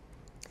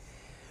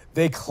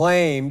 They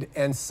claimed,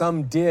 and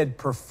some did,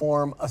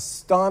 perform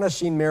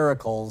astonishing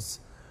miracles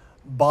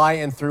by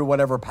and through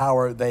whatever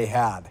power they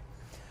had.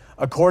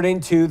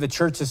 According to the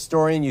church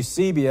historian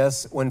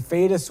Eusebius, when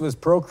Fadus was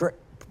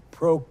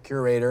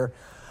procurator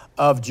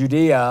of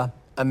Judea,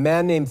 a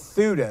man named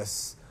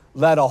Theudas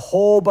led a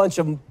whole bunch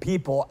of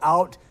people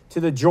out to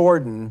the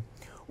Jordan,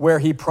 where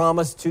he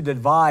promised to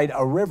divide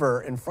a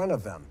river in front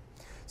of them.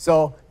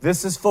 So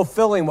this is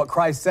fulfilling what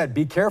Christ said.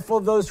 Be careful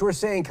of those who are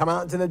saying, come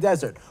out into the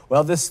desert.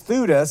 Well, this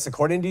Theudas,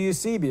 according to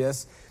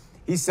Eusebius,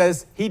 he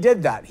says he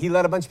did that. He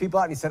led a bunch of people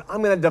out and he said,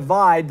 I'm going to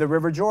divide the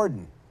river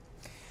Jordan.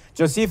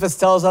 Josephus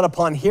tells that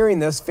upon hearing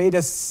this,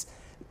 Fadus,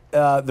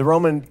 the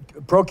Roman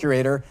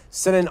procurator,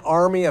 sent an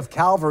army of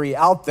cavalry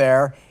out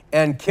there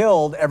and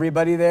killed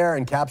everybody there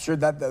and captured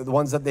the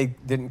ones that they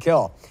didn't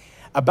kill.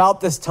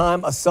 About this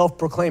time, a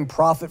self-proclaimed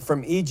prophet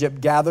from Egypt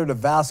gathered a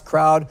vast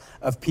crowd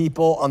of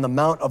people on the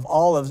Mount of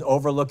Olives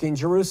overlooking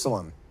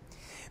Jerusalem.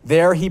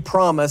 There he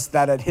promised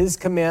that at his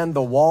command,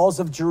 the walls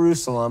of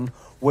Jerusalem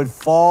would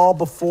fall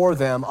before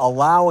them,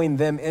 allowing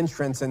them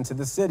entrance into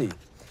the city.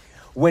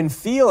 When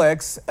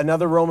Felix,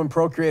 another Roman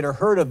procurator,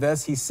 heard of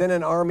this, he sent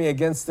an army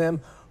against them.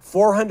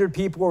 400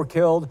 people were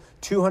killed,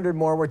 200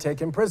 more were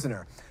taken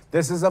prisoner.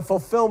 This is a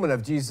fulfillment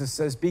of Jesus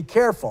says, be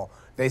careful.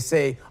 They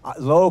say,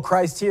 lo,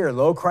 Christ here,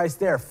 lo, Christ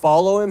there.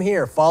 Follow him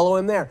here, follow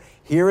him there.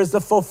 Here is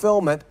the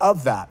fulfillment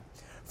of that.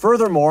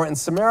 Furthermore, in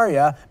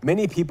Samaria,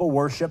 many people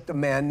worshiped a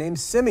man named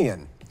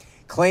Simeon.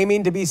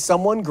 Claiming to be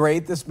someone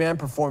great, this man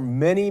performed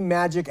many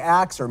magic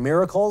acts or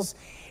miracles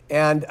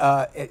and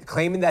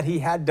claiming that he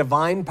had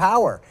divine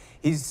power.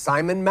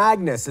 Simon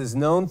Magnus is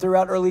known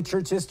throughout early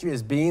church history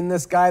as being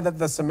this guy that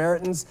the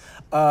Samaritans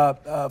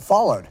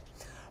followed.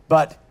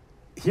 But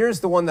here's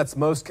the one that's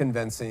most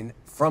convincing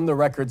from the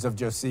records of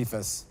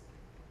Josephus.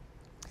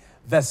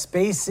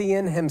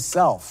 Vespasian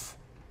himself,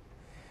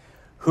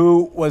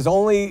 who was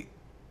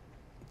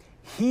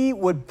he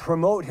would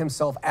promote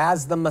himself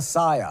as the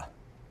Messiah.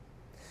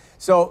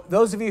 So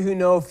those of you who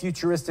know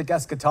futuristic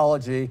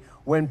eschatology,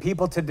 when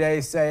people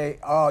today say,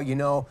 oh,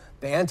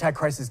 the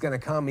Antichrist is going to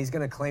come, he's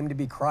going to claim to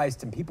be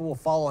Christ, and people will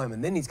follow him,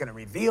 and then he's going to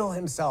reveal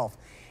himself.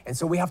 And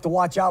so we have to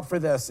watch out for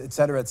this, et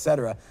cetera, et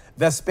cetera.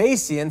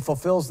 Vespasian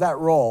fulfills that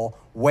role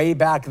way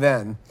back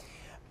then.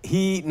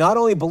 He not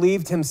only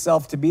believed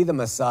himself to be the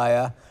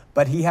Messiah,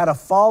 but he had a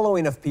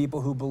following of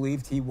people who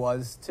believed he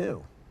was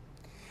too.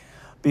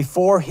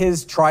 Before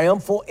his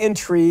triumphal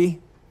entry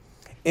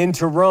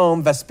into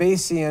Rome,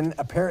 Vespasian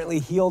apparently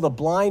healed a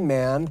blind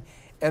man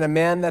and a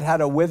man that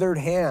had a withered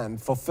hand,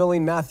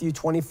 fulfilling Matthew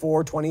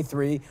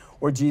 24:23,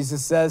 where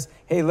Jesus says,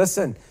 hey,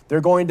 listen,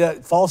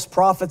 false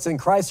prophets in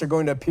Christ are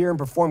going to appear and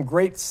perform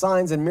great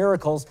signs and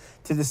miracles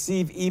to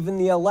deceive even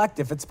the elect,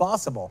 if it's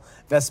possible.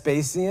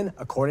 Vespasian,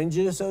 according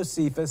to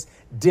Josephus,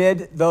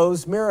 did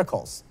those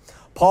miracles.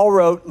 Paul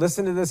wrote,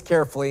 listen to this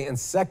carefully, in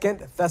 2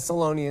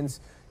 Thessalonians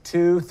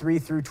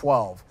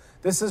 2:3-12.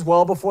 This is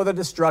well before the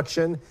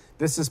destruction.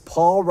 This is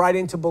Paul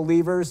writing to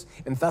believers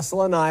in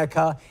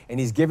Thessalonica,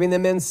 and he's giving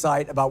them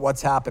insight about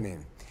what's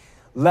happening.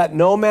 Let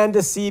no man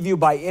deceive you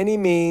by any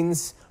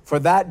means, for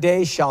that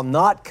day shall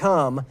not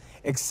come,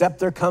 except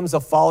there comes a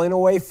falling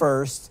away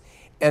first,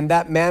 and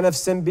that man of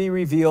sin be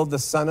revealed, the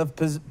son of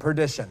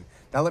perdition.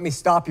 Now let me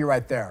stop you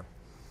right there.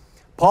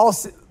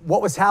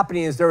 What was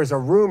happening is there was a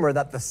rumor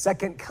that the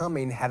second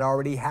coming had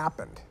already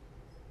happened,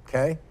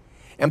 okay?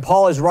 And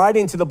Paul is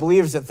writing to the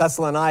believers at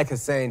Thessalonica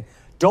saying,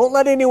 don't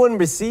let anyone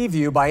deceive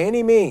you by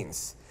any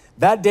means.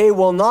 That day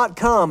will not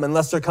come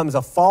unless there comes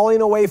a falling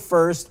away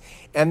first,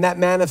 and that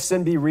man of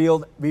sin be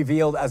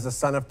revealed as the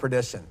son of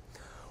perdition.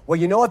 Well,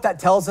 you know what that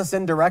tells us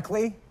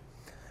indirectly?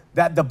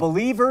 That the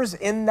believers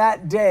in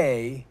that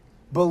day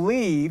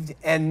believed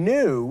and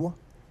knew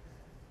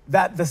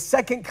that the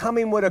second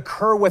coming would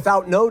occur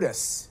without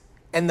notice,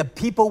 and the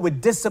people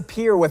would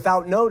disappear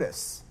without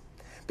notice,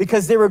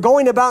 because they were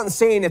going about and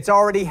saying it's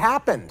already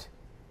happened.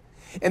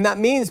 And that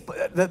means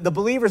the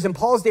believers in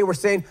Paul's day were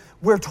saying,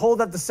 we're told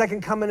that the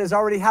second coming has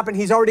already happened.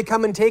 He's already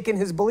come and taken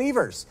his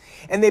believers.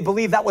 And they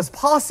believed that was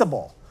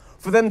possible.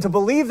 For them to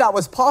believe that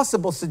was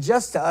possible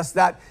suggests to us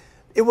that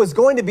it was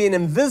going to be an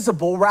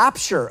invisible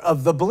rapture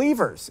of the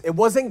believers. It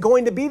wasn't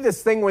going to be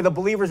this thing where the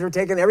believers were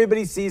taken,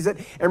 everybody sees it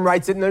and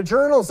writes it in their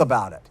journals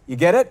about it. You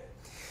get it?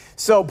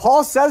 So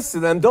Paul says to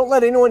them, don't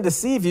let anyone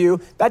deceive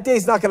you. That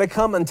day's not going to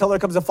come until there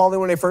comes a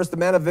falling away first, the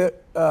man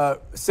of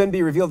sin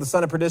be revealed, the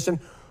son of perdition,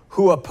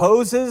 who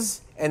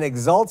opposes and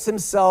exalts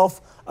himself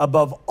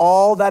above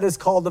all that is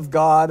called of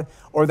God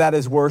or that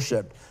is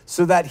worshiped,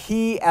 so that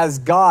he as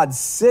God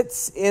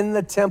sits in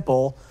the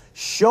temple,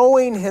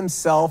 showing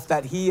himself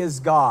that he is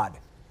God.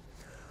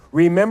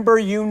 Remember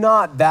you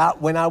not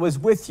that when I was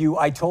with you,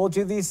 I told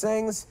you these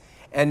things?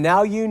 And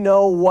now you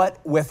know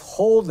what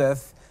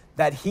withholdeth,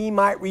 that he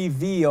might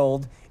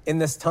revealed in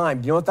this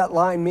time. Do you know what that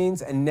line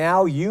means? And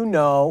now you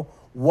know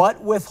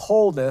what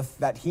withholdeth,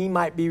 that he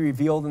might be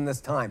revealed in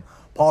this time.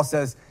 Paul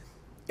says,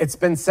 it's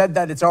been said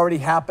that it's already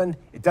happened.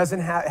 It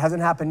hasn't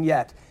happened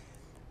yet.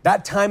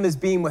 That time is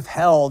being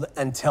withheld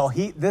until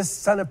this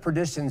son of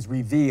perdition is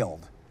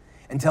revealed,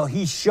 until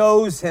he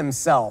shows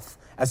himself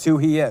as who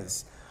he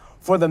is.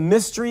 For the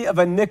mystery of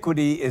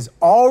iniquity is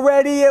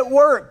already at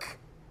work,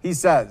 he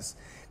says.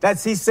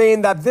 He's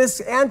saying that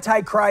this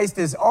Antichrist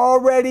is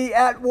already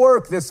at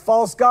work, this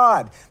false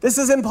god. This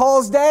is in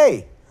Paul's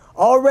day,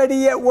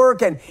 already at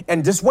work,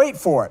 and just wait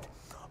for it.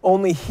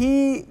 Only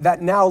he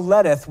that now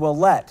letteth will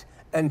let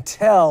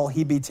until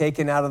he be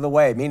taken out of the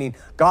way. Meaning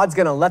God's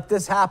going to let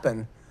this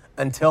happen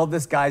until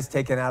this guy's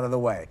taken out of the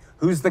way.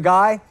 Who's the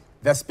guy?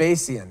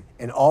 Vespasian,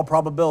 in all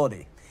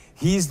probability.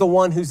 He's the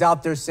one who's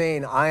out there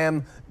saying, I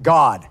am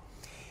God.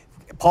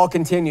 Paul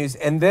continues,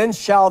 and then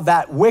shall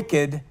that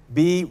wicked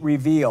be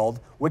revealed.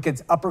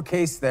 Wicked's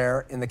uppercase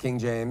there in the King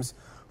James,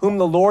 whom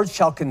the Lord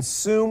shall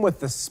consume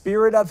with the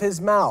spirit of his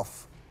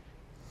mouth.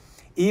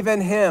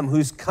 Even him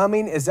whose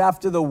coming is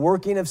after the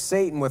working of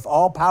Satan with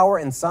all power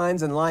and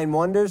signs and lying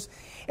wonders,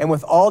 and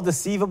with all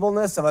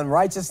deceivableness of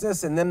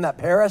unrighteousness in them that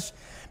perish,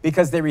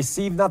 because they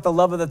receive not the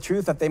love of the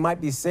truth that they might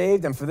be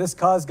saved. And for this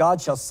cause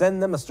God shall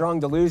send them a strong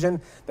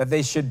delusion, that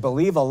they should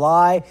believe a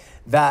lie,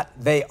 that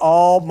they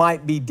all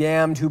might be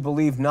damned who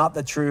believed not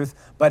the truth,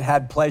 but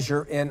had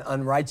pleasure in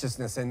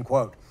unrighteousness, end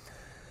quote.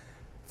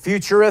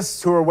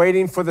 Futurists who are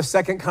waiting for the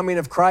second coming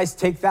of Christ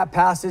take that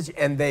passage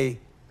and they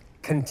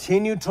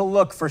continue to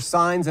look for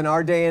signs in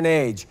our day and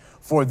age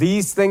for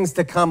these things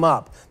to come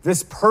up.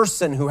 This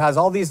person who has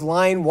all these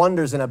lying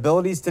wonders and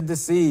abilities to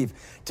deceive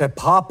to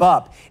pop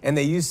up, and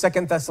they use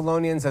 2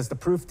 Thessalonians as the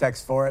proof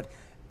text for it.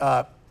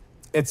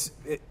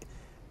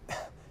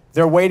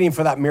 They're waiting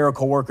for that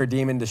miracle worker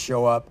demon to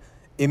show up.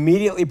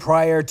 Immediately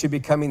prior to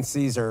becoming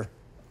Caesar,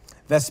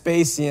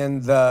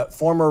 Vespasian, the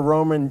former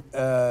Roman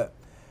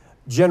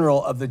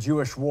general of the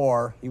Jewish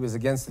war, he was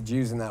against the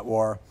Jews in that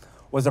war,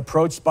 was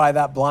approached by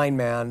that blind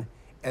man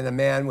and a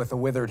man with a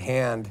withered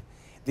hand.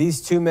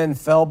 These two men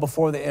fell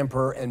before the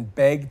emperor and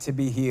begged to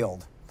be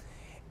healed.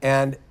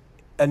 And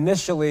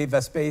initially,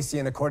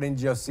 Vespasian, according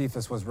to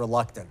Josephus, was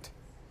reluctant.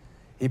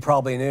 He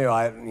probably knew,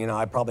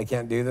 I probably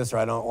can't do this, or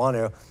I don't want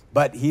to.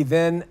 But he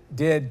then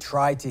did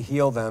try to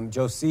heal them.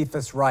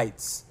 Josephus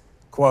writes,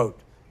 quote,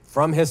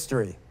 from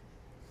history,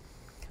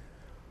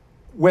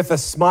 with a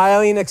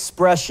smiling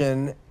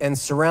expression and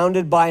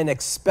surrounded by an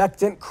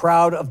expectant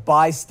crowd of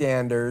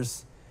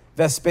bystanders,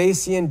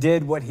 Vespasian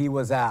did what he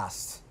was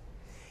asked.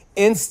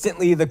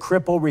 Instantly, the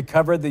cripple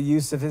recovered the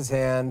use of his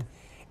hand,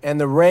 and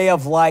the ray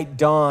of light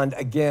dawned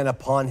again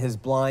upon his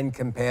blind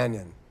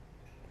companion.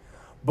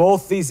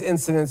 Both these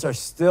incidents are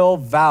still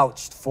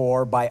vouched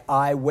for by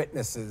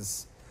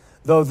eyewitnesses,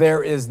 though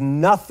there is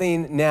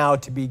nothing now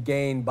to be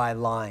gained by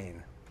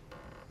lying.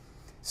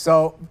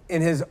 So,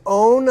 in his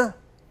own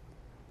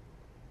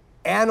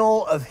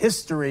annal of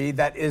history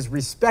that is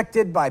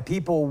respected by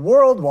people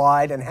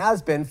worldwide and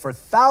has been for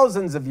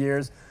thousands of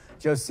years,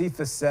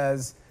 Josephus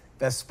says,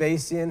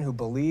 Vespasian, who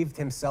believed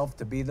himself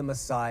to be the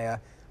Messiah,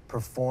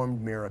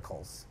 performed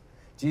miracles.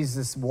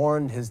 Jesus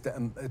warned his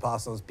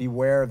apostles,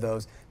 beware of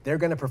those. They're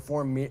going to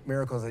perform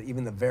miracles that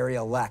even the very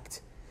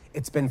elect.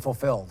 It's been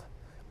fulfilled.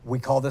 We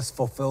call this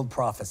fulfilled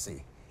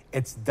prophecy.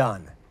 It's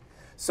done.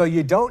 So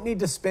you don't need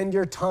to spend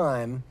your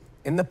time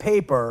in the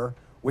paper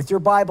with your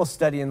Bible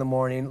study in the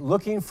morning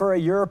looking for a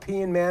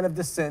European man of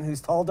descent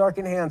who's tall, dark,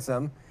 and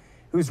handsome,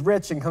 who's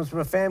rich and comes from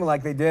a family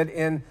like they did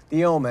in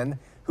The Omen,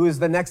 who is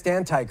the next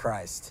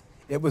Antichrist.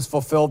 It was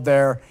fulfilled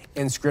there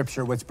in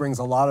Scripture, which brings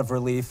a lot of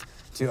relief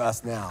to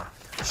us now.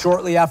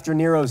 Shortly after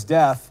Nero's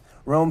death,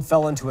 Rome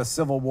fell into a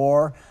civil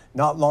war.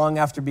 Not long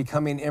after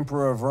becoming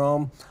emperor of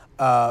Rome,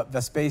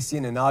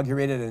 Vespasian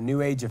inaugurated a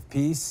new age of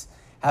peace,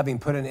 having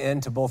put an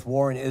end to both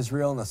war in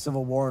Israel and the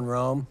civil war in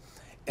Rome.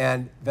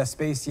 And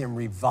Vespasian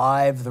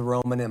revived the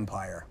Roman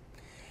Empire.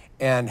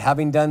 And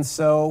having done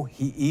so,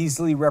 he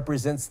easily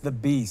represents the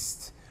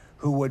beast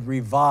who would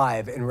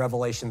revive in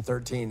Revelation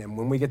 13. And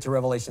when we get to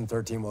Revelation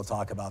 13, we'll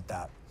talk about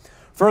that.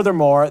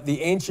 Furthermore,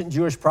 the ancient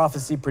Jewish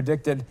prophecy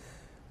predicted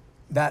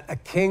that a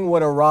king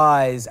would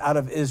arise out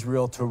of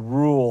Israel to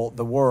rule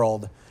the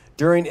world.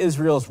 During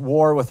Israel's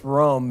war with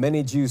Rome,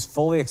 many Jews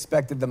fully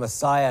expected the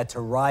Messiah to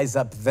rise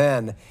up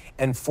then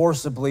and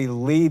forcibly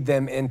lead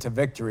them into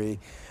victory.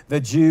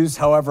 The Jews,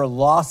 however,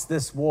 lost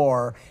this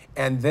war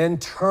and then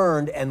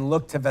turned and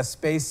looked to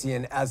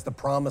Vespasian as the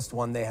promised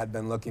one they had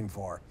been looking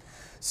for.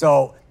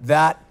 So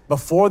that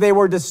before they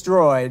were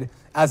destroyed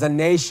as a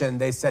nation,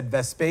 they said,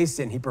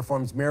 Vespasian, he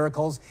performs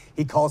miracles.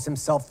 He calls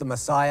himself the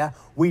Messiah.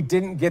 We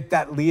didn't get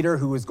that leader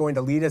who was going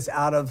to lead us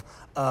out of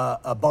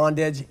a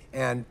bondage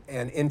and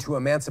into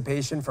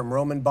emancipation from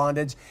Roman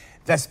bondage.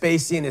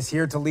 Vespasian is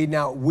here to lead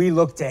now. We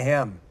look to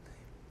him.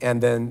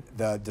 And then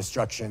the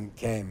destruction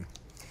came.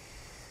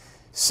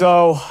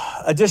 So,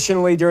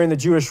 additionally, during the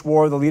Jewish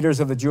war, the leaders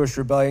of the Jewish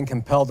rebellion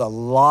compelled a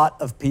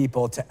lot of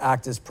people to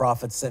act as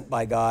prophets sent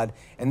by God.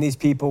 And these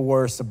people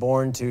were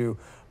suborned to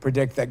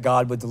predict that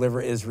God would deliver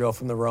Israel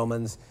from the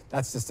Romans.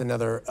 That's just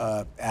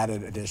another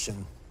added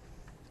addition.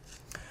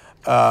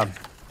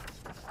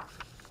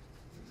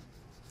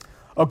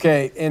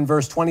 Okay, in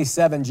verse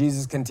 27,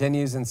 Jesus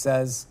continues and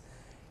says,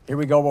 Here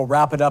we go. We'll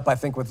wrap it up, I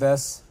think, with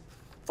this.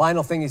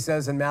 Final thing he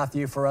says in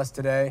Matthew for us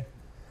today.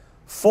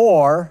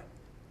 For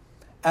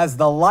as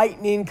the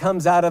lightning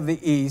comes out of the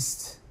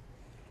east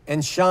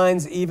and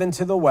shines even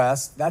to the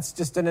west, that's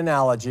just an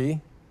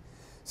analogy,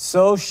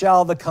 so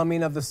shall the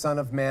coming of the Son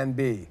of Man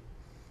be.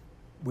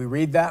 We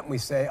read that and we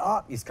say,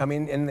 he's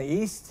coming in the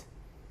east,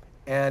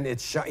 and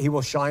he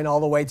will shine all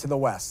the way to the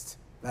west.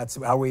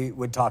 That's how we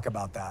would talk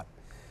about that.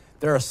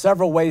 There are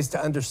several ways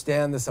to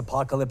understand this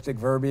apocalyptic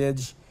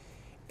verbiage,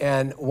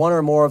 and one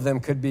or more of them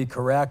could be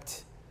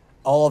correct,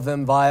 all of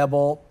them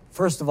viable.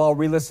 First of all,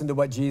 re-listen to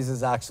what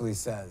Jesus actually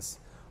says.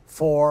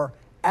 For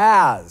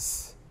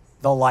as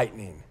the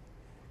lightning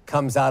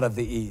comes out of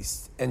the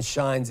east and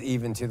shines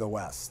even to the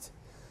west,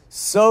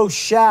 so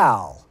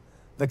shall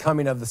the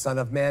coming of the Son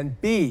of Man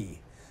be.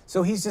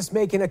 So he's just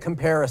making a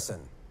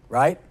comparison,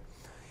 right?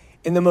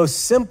 In the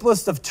most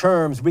simplest of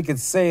terms, we could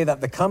say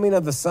that the coming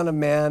of the Son of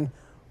Man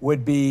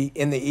would be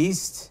in the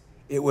east.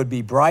 It would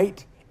be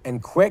bright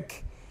and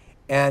quick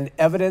and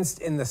evidenced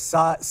in the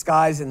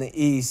skies in the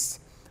east,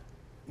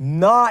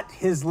 not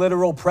his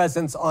literal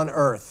presence on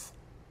earth.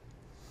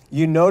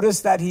 You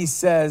notice that he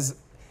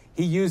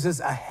uses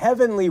a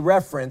heavenly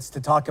reference to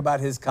talk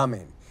about his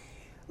coming.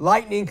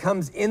 Lightning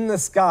comes in the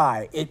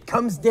sky. It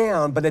comes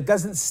down, but it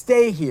doesn't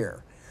stay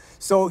here.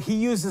 So he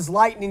uses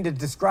lightning to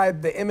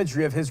describe the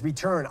imagery of his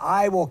return.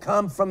 I will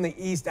come from the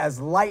east as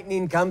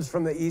lightning comes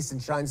from the east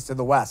and shines to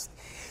the west.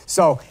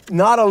 So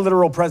not a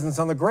literal presence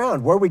on the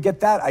ground. Where we get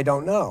that, I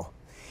don't know.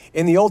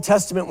 In the Old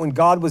Testament, when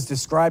God was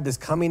described as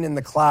coming in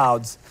the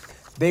clouds,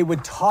 they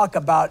would talk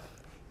about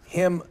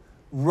him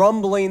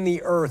rumbling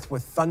the earth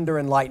with thunder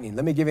and lightning.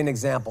 Let me give you an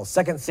example.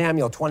 2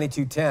 Samuel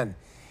 22:10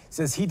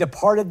 says, he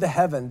departed the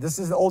heaven, this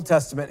is the Old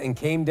Testament, and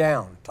came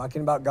down,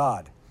 talking about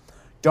God.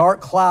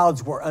 Dark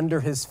clouds were under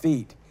his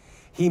feet.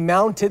 He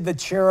mounted the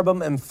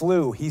cherubim and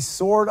flew. He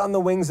soared on the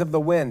wings of the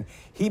wind.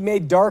 He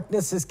made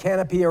darkness his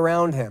canopy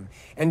around him,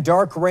 and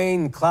dark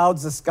rain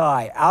clouds the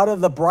sky. Out of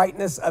the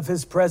brightness of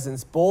his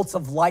presence, bolts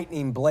of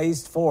lightning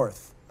blazed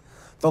forth.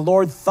 The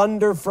Lord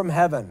thundered from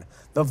heaven.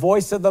 The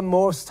voice of the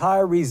Most High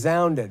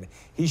resounded.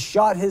 He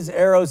shot his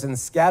arrows and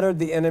scattered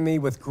the enemy.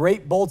 With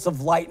great bolts of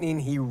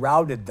lightning, he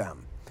routed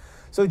them.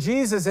 So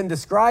Jesus, in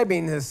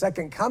describing his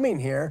second coming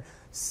here,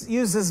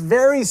 uses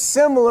very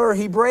similar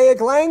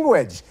Hebraic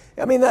language.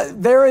 I mean,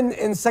 there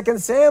in 2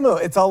 Samuel,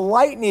 it's a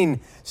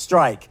lightning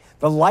strike.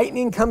 The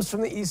lightning comes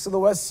from the east to the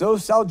west, so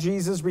shall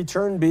Jesus'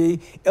 return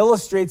be.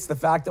 Illustrates the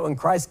fact that when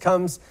Christ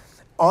comes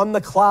on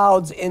the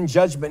clouds in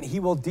judgment, he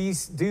will do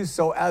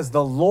so as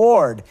the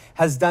Lord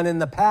has done in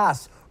the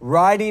past,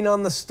 riding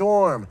on the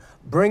storm,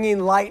 bringing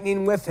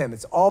lightning with him.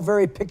 It's all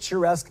very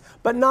picturesque,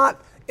 but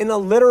not in a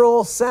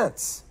literal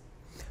sense.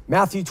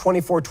 Matthew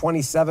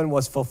 24:27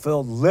 was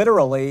fulfilled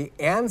literally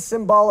and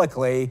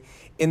symbolically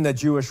in the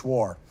Jewish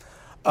war.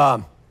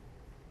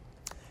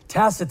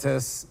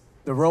 Tacitus,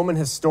 the Roman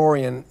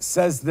historian,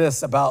 says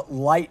this about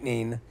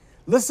lightning.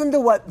 Listen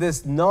to what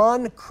this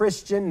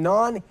non-Christian,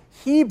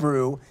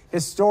 non-Hebrew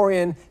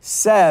historian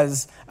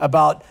says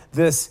about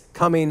this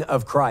coming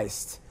of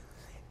Christ.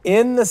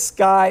 In the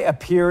sky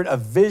appeared a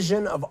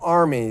vision of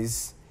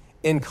armies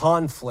in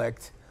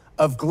conflict,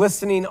 of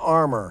glistening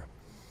armor.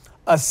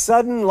 A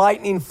sudden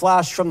lightning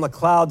flash from the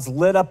clouds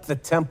lit up the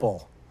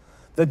temple.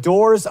 The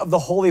doors of the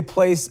holy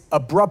place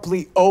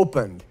abruptly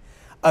opened.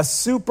 A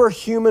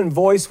superhuman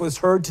voice was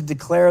heard to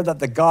declare that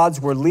the gods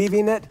were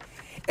leaving it,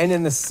 and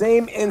in the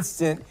same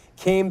instant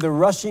came the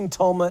rushing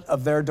tumult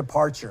of their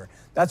departure.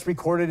 That's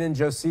recorded in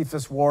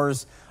Josephus'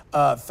 Wars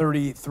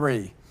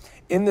 33.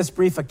 In this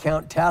brief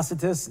account,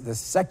 Tacitus, the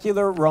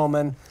secular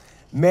Roman,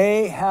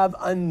 may have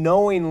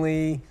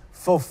unknowingly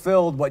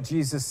fulfilled what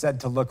Jesus said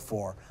to look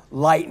for.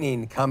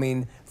 Lightning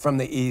coming from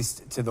the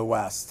east to the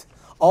west.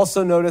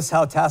 Also notice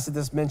how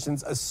Tacitus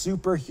mentions a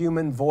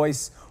superhuman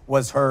voice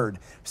was heard.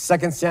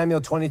 2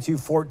 Samuel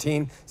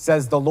 22:14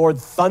 says, the Lord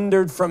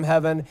thundered from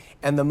heaven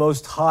and the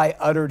Most High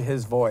uttered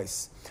his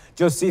voice.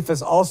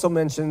 Josephus also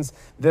mentions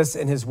this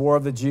in his War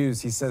of the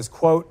Jews. He says,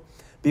 quote,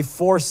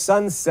 before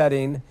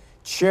sunsetting,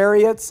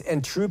 chariots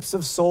and troops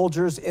of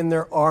soldiers in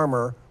their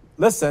armor,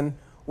 listen,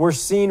 were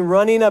seen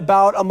running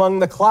about among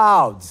the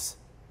clouds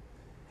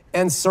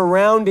and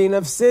surrounding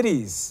of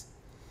cities.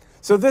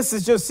 So this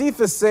is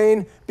Josephus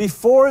saying,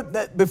 before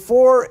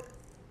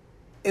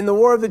in the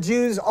War of the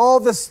Jews, all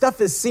this stuff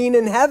is seen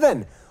in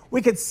heaven.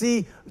 We could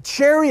see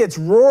chariots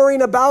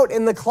roaring about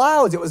in the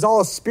clouds. It was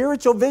all a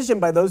spiritual vision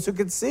by those who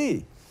could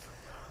see.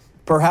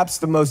 Perhaps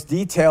the most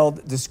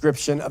detailed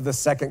description of the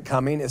second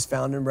coming is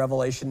found in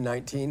Revelation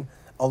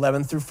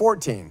 19:11 through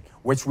 14,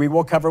 which we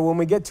will cover when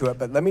we get to it.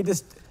 But let me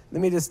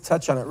just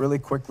touch on it really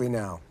quickly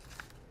now.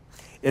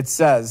 It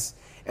says,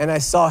 and I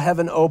saw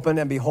heaven open,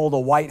 and behold, a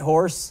white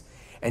horse,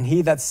 And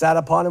he that sat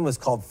upon him was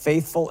called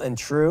Faithful and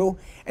True.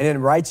 And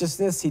in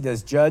righteousness he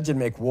does judge and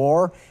make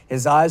war.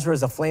 His eyes were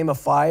as a flame of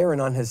fire,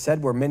 and on his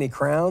head were many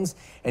crowns.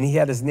 And he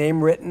had his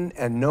name written,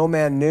 and no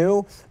man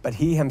knew but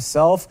he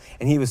himself.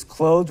 And he was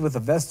clothed with a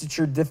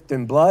vesture dipped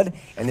in blood,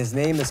 and his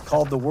name is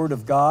called the Word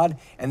of God.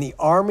 And the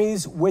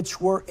armies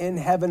which were in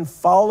heaven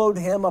followed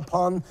him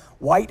upon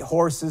white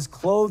horses,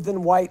 clothed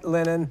in white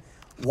linen,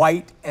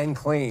 white and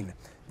clean.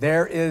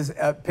 There is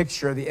a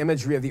picture, the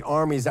imagery of the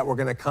armies that were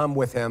going to come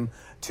with him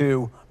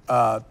to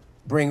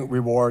bring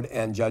reward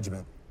and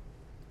judgment.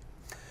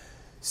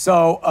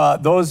 So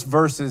those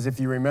verses, if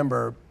you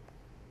remember,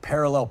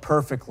 parallel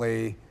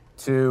perfectly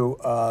to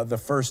the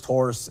first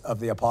horse of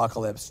the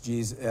apocalypse,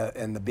 Jesus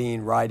and the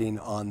being riding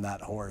on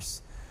that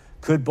horse.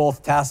 Could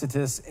both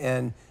Tacitus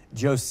and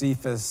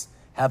Josephus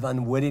have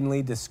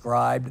unwittingly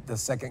described the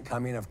second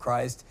coming of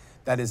Christ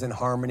that is in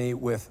harmony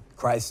with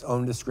Christ's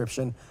own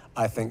description?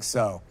 I think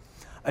so.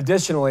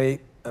 Additionally,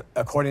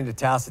 according to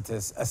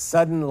Tacitus, a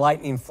sudden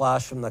lightning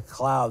flash from the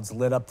clouds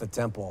lit up the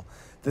temple.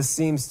 This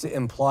seems to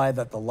imply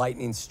that the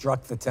lightning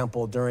struck the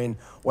temple during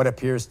what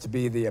appears to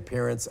be the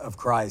appearance of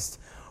Christ.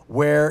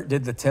 Where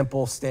did the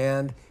temple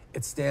stand?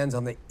 It stands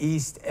on the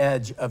east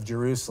edge of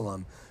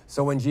Jerusalem.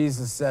 So when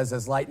Jesus says,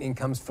 as lightning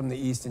comes from the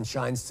east and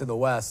shines to the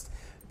west,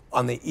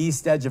 on the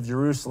east edge of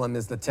Jerusalem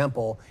is the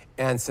temple.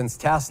 And since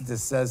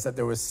Tacitus says that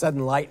there was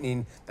sudden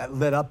lightning that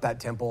lit up that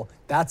temple,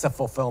 that's a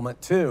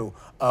fulfillment too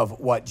of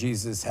what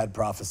Jesus had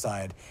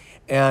prophesied.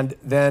 And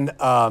then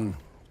I'm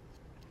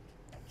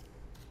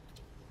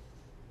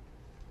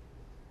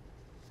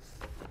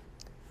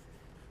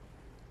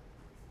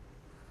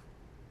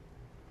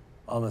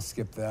going to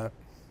skip that.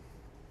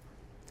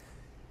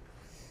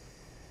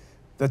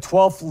 The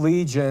 12th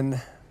Legion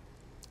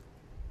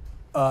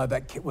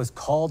that was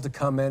called to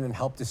come in and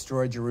help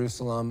destroy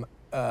Jerusalem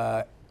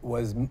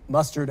was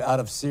mustered out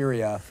of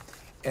Syria,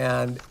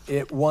 and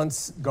it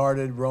once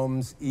guarded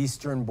Rome's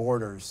eastern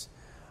borders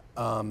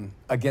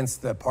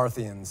against the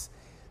Parthians.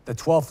 The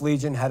 12th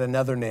Legion had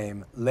another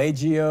name,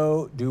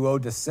 Legio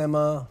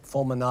Duodecima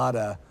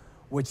Fulminata,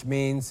 which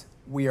means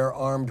we are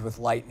armed with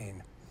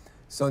lightning.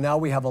 So now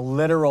we have a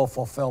literal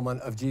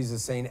fulfillment of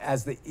Jesus saying,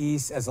 as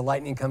the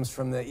lightning comes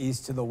from the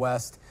east to the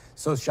west,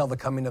 so shall the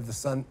coming of the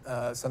Son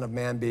of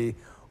Man be.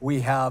 We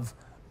have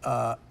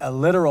a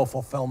literal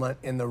fulfillment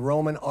in the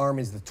Roman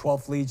armies. The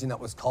 12th Legion that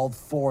was called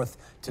forth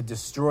to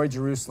destroy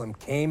Jerusalem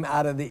came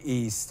out of the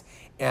east,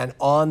 and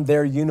on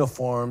their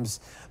uniforms,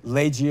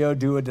 Legio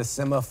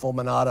Duodecima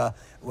Fulminata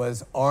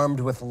was armed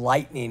with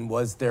lightning,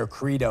 was their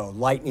credo,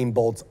 lightning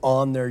bolts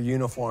on their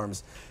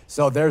uniforms.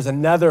 So there's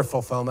another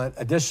fulfillment.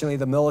 Additionally,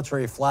 the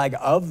military flag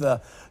of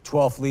the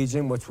 12th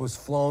Legion, which was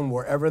flown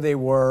wherever they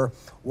were,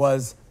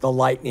 was the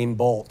lightning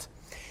bolt.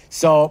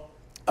 So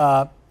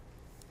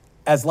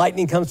as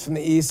lightning comes from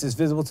the east, is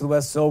visible to the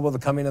west, so will the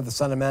coming of the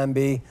Son of Man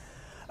be.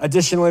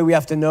 Additionally, we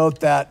have to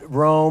note that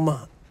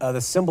Rome, the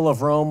symbol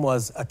of Rome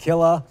was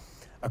Aquila,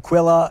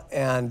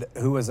 and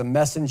who was a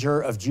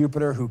messenger of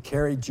Jupiter, who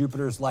carried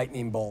Jupiter's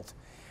lightning bolt.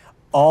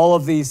 All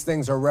of these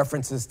things are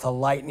references to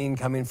lightning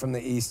coming from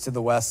the east to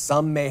the west.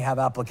 Some may have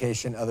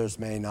application, others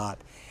may not.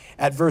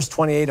 At verse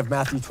 28 of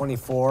Matthew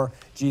 24,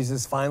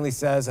 Jesus finally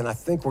says, and I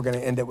think we're going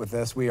to end it with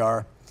this,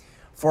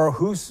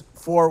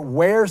 for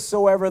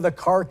wheresoever the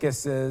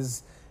carcass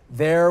is,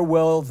 there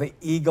will the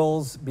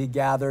eagles be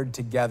gathered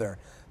together.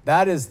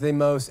 That is the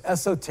most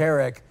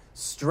esoteric,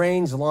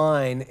 strange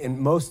line in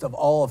most of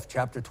all of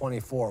chapter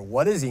 24.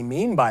 What does he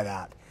mean by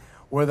that?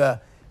 Where the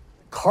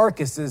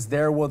carcasses,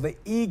 there will the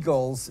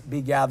eagles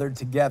be gathered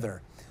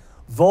together.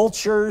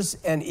 Vultures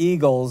and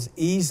eagles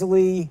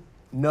easily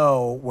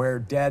know where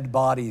dead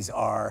bodies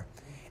are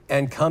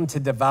and come to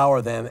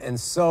devour them. And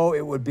so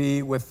it would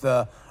be with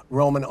the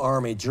Roman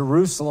army.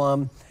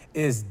 Jerusalem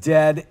is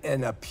dead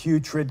and a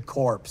putrid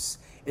corpse.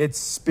 It's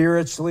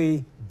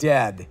spiritually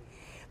dead.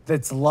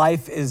 Its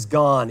life is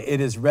gone.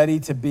 It is ready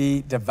to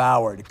be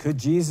devoured. Could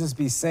Jesus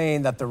be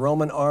saying that the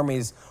Roman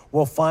armies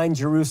will find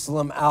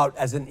Jerusalem out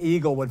as an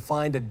eagle would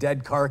find a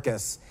dead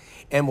carcass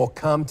and will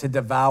come to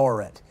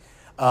devour it?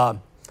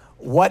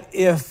 What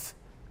if,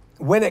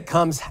 when it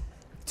comes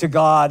to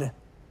God,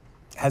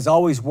 has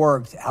always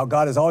worked, how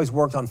God has always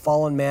worked on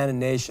fallen man and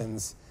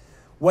nations,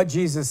 what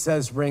Jesus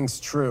says rings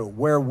true.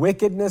 Where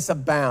wickedness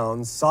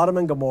abounds, Sodom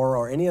and Gomorrah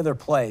or any other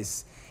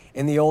place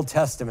in the Old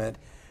Testament,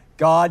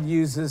 God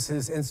uses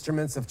his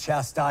instruments of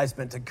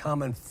chastisement to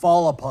come and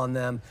fall upon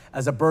them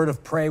as a bird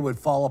of prey would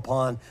fall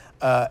upon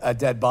a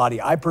dead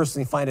body. I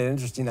personally find it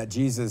interesting that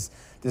Jesus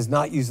does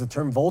not use the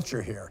term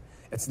vulture here.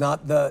 It's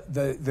not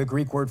the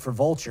Greek word for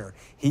vulture.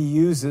 He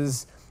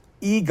uses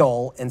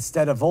eagle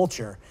instead of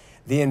vulture.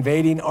 The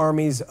invading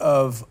armies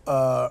of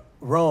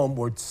Rome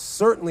would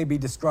certainly be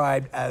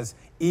described as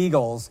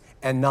eagles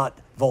and not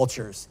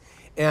vultures.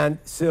 And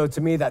so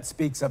to me, that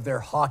speaks of their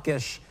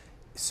hawkish,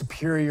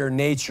 superior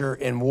nature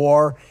in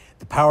war,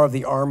 the power of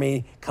the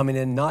army coming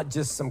in, not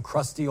just some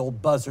crusty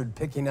old buzzard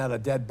picking out a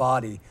dead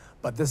body,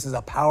 but this is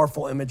a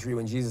powerful imagery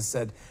when Jesus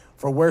said,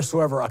 for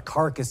wheresoever a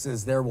carcass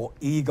is, there will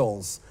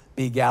eagles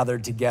be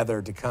gathered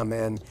together to come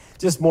in.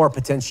 Just more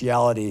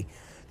potentiality.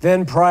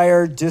 Then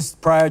just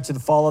prior to the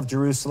fall of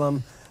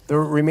Jerusalem, the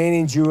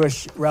remaining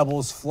Jewish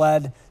rebels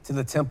fled to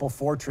the temple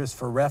fortress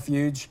for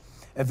refuge.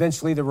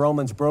 Eventually, the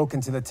Romans broke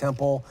into the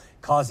temple,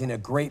 causing a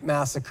great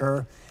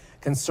massacre.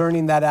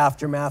 Concerning that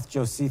aftermath,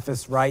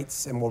 Josephus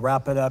writes, and we'll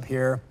wrap it up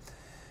here,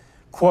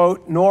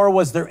 quote, "Nor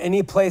was there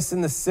any place in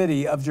the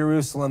city of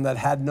Jerusalem that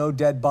had no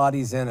dead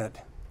bodies in it,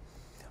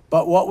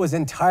 but what was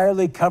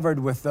entirely covered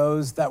with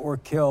those that were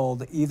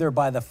killed either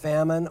by the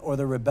famine or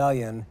the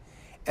rebellion,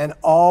 and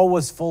all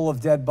was full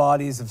of dead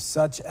bodies of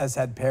such as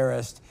had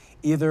perished,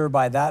 either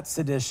by that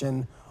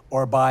sedition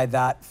or by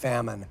that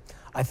famine."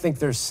 I think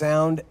there's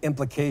sound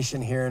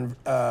implication here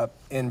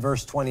in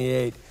verse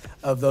 28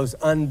 of those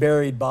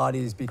unburied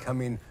bodies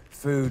becoming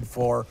food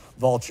for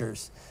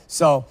vultures.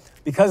 So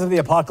because of the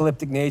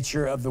apocalyptic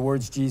nature of the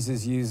words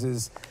Jesus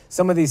uses,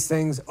 some of these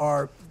things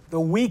are the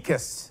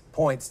weakest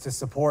points to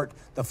support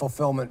the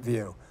fulfillment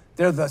view.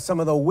 They're some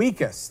of the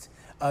weakest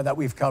that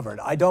we've covered.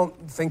 I don't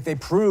think they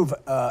prove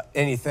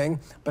anything,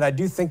 but I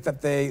do think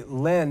that they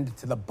lend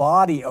to the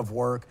body of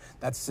work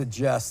that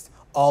suggests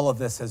all of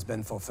this has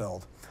been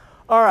fulfilled.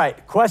 All right,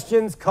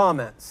 questions,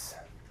 comments?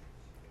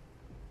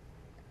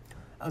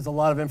 That was a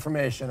lot of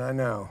information, I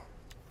know.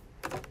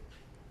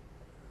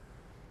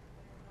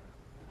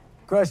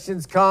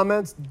 Questions,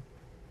 comments?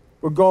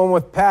 We're going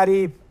with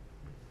Patty.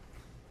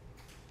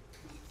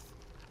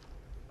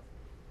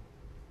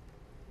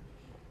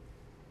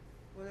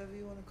 Whatever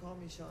you want to call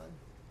me, Sean.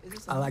 Is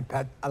this I like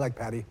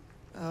Patty.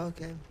 Oh,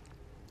 okay.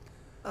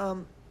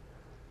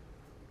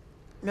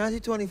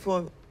 Matthew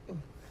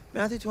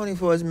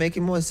 24 is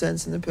making more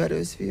sense in the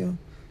preterist view.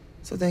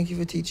 So thank you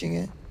for teaching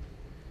it.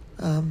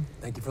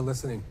 Thank you for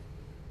listening.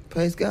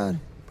 Praise God.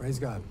 Praise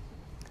God.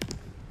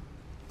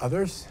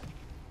 Others?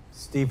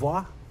 Steve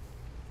Waugh?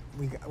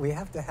 We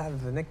have to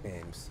have the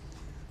nicknames.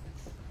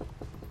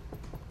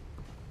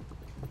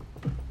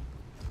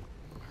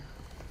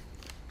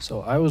 So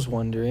I was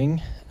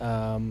wondering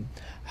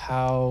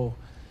how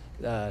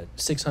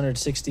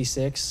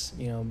 666,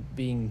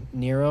 being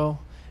Nero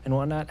and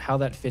whatnot, how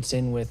that fits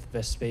in with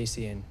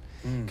Vespasian.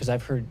 Because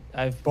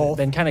I've Both?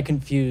 been kind of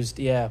confused,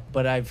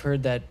 but I've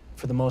heard that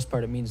for the most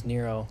part it means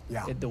Nero,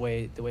 Yeah. the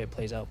way it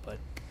plays out. But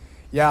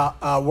Yeah,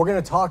 we're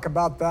going to talk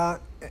about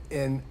that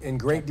in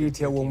great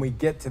detail when we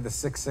get to the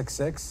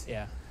 666.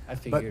 yeah, I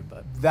figured,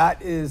 but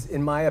that is,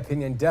 in my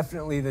opinion,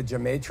 definitely the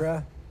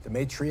gematria.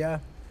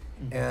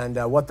 Mm-hmm.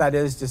 And what that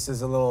is, just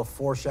as a little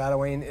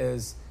foreshadowing,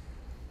 is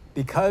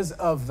because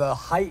of the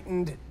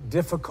heightened,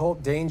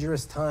 difficult,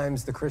 dangerous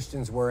times the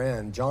Christians were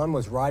in, John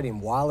was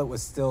writing while it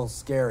was still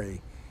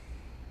scary.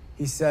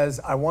 He says,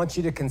 I want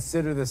you to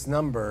consider this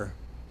number,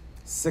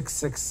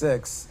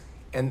 666,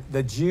 and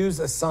the Jews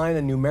assign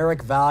a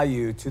numeric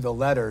value to the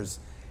letters.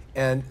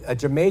 And a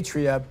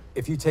gematria,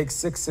 if you take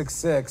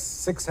 666,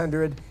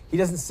 600, he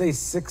doesn't say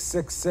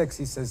 666,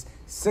 he says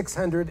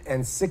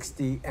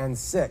 660 and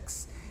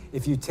 6.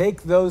 If you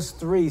take those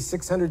three,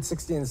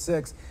 660 and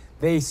 6,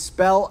 they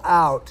spell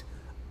out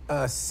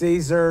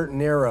Caesar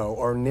Nero,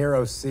 or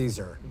Nero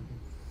Caesar.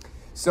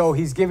 So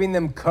he's giving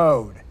them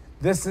code.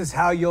 This is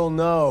how you'll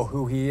know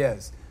who he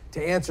is.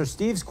 To answer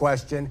Steve's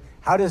question,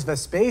 how does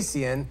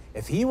Vespasian,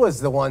 if he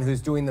was the one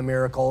who's doing the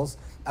miracles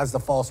as the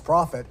false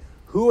prophet,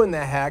 who in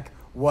the heck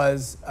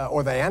was,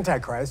 or the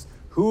Antichrist,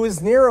 who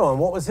is Nero and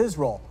what was his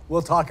role?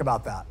 We'll talk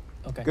about that.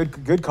 Okay.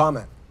 Good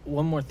comment.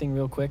 one more thing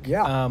real quick.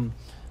 Yeah.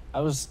 I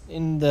was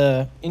in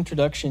the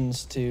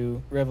introductions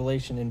to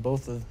Revelation in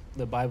both of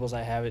the Bibles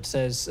I have. It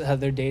says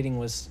their dating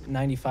was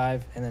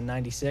 95 and then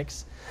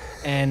 96.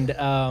 And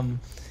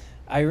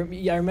I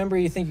remember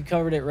you think you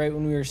covered it right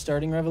when we were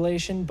starting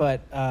Revelation,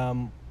 but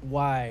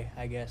why,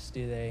 I guess,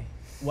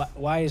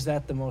 why is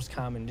that the most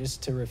common?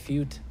 Just to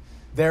refute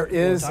what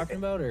we're talking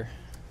about? Or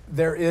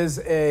there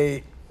is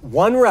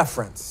one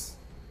reference.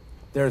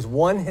 There's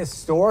one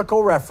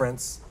historical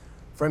reference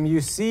from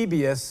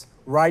Eusebius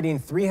writing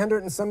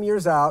 300 and some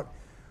years out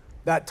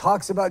that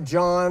talks about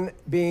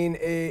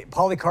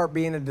Polycarp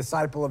being a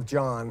disciple of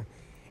John.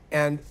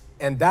 And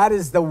that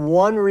is the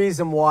one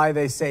reason why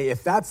they say,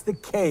 if that's the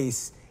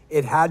case,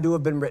 it had to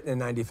have been written in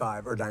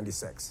 95 or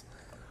 96.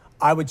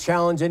 I would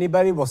challenge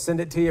anybody. We'll send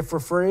it to you for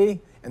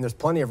free, and there's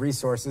plenty of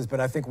resources, but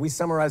I think we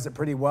summarize it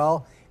pretty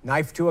well.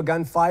 Knife to a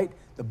Gunfight,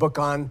 the book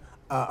on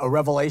a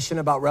revelation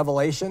about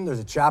Revelation. There's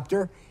a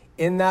chapter.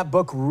 In that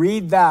book,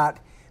 read that.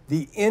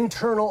 The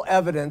internal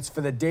evidence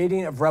for the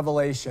dating of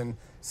Revelation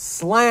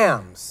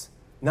slams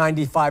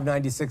 95,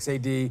 96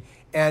 AD,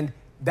 and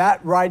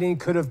that writing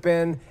could have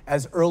been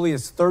as early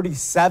as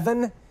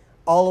 37,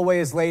 all the way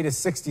as late as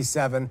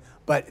 67,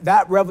 but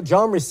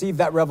John received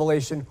that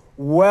revelation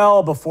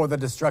well before the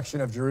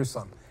destruction of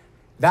Jerusalem.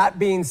 That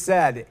being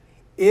said,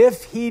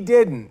 if he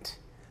didn't,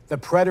 the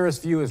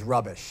preterist view is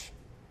rubbish,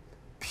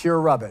 pure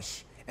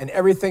rubbish. And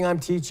everything I'm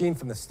teaching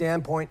from the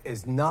standpoint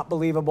is not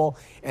believable.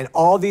 And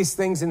all these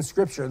things in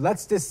Scripture,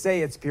 let's just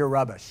say it's pure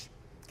rubbish,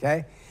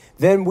 okay?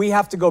 Then we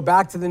have to go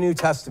back to the New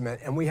Testament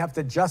and we have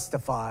to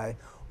justify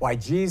why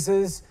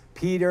Jesus,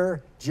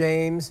 Peter,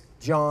 James,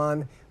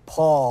 John,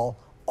 Paul,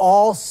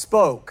 all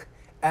spoke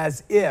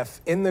as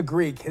if in the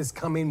Greek his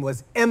coming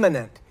was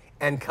imminent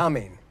and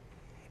coming.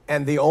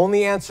 And the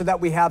only answer that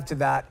we have to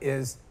that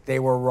is they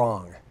were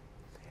wrong.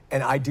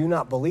 And I do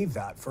not believe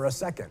that for a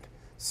second.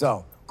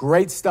 So,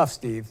 great stuff,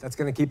 Steve. That's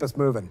going to keep us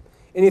moving.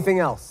 Anything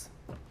else?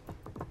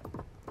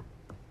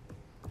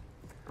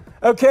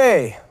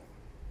 Okay.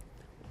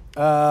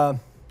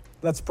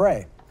 Let's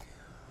pray.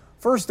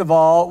 First of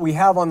all, we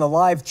have on the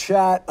live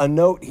chat a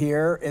note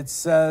here. It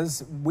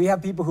says, we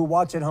have people who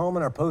watch at home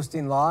and are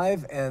posting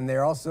live, and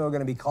they're also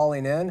going to be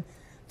calling in.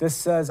 This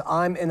says,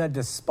 I'm in a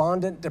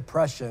despondent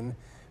depression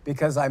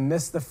because I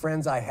miss the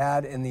friends I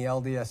had in the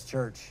LDS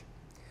church.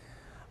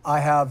 I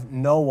have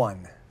no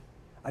one.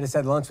 I just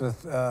had lunch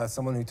with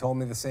someone who told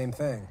me the same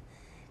thing.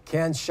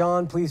 Can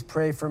Sean please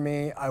pray for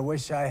me? I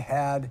wish I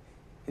had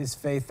his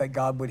faith that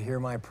God would hear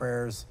my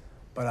prayers,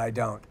 but I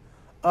don't.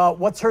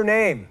 What's her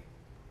name?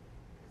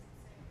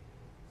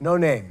 No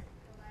name.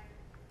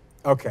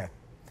 Okay,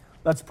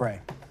 let's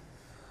pray.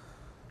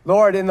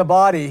 Lord, in the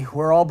body,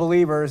 we're all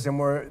believers and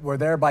we're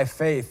there by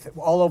faith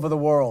all over the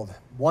world,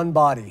 one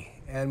body.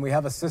 And we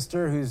have a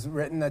sister who's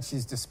written that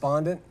she's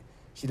despondent.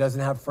 She doesn't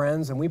have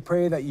friends. And we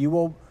pray that you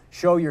will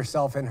show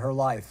yourself in her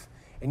life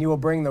and you will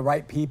bring the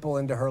right people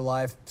into her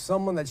life,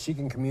 someone that she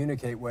can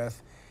communicate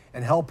with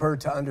and help her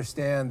to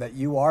understand that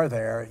you are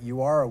there,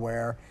 you are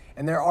aware,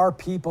 and there are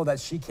people that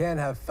she can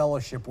have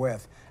fellowship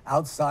with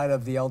outside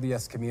of the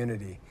LDS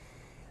community.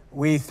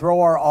 We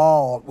throw our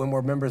all, when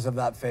we're members of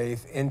that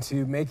faith,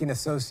 into making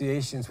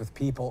associations with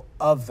people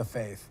of the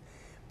faith.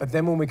 But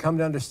then when we come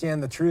to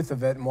understand the truth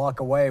of it and walk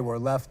away, we're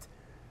left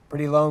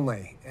pretty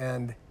lonely.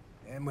 And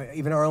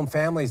even our own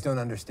families don't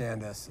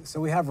understand us. So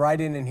we have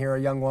writing in here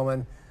a young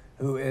woman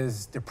who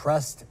is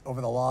depressed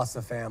over the loss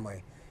of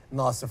family and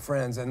loss of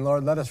friends. And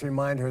Lord, let us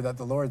remind her that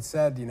the Lord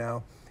said,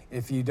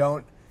 if you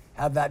don't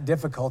have that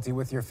difficulty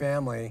with your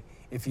family,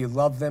 if you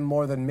love them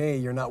more than me,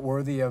 you're not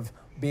worthy of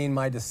being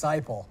my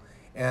disciple.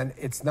 And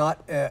it's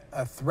not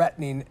a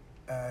threatening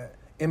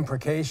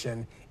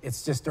imprecation,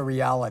 it's just a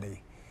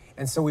reality.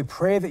 And so we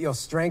pray that you'll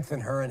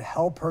strengthen her and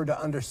help her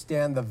to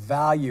understand the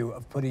value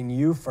of putting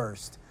you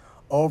first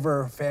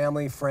over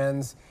family,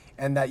 friends,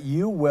 and that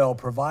you will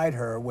provide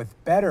her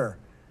with better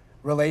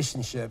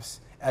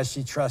relationships as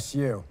she trusts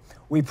you.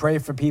 We pray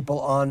for people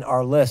on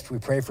our list. We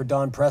pray for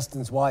Don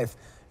Preston's wife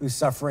who's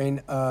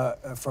suffering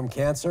from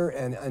cancer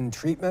and in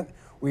treatment.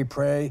 We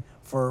pray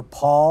for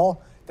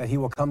Paul that he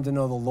will come to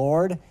know the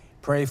Lord.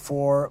 Pray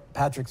for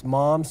Patrick's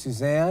mom,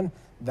 Suzanne,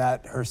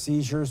 that her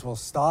seizures will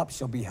stop.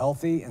 She'll be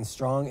healthy and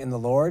strong in the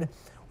Lord.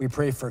 We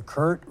pray for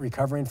Kurt,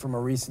 recovering from a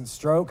recent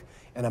stroke,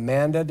 and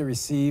Amanda to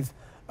receive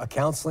a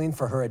counseling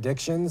for her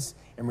addictions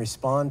and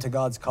respond to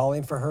God's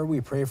calling for her.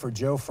 We pray for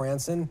Joe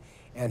Franson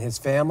and his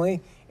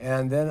family.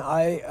 And then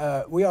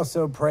we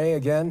also pray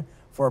again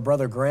for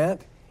Brother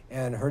Grant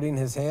and hurting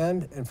his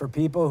hand, and for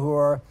people who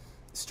are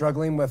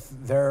struggling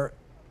with their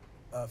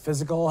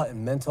physical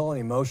and mental and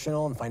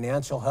emotional and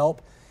financial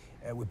help.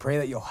 We pray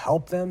that you'll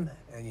help them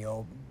and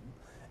you'll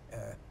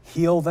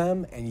heal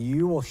them, and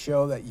you will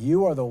show that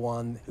you are the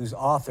one who's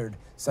authored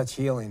such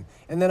healing.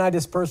 And then I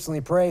just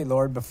personally pray,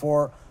 Lord,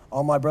 before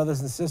all my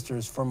brothers and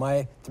sisters, for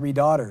my 3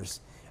 daughters,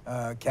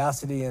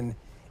 Cassidy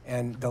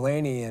and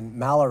Delaney and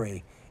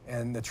Mallory,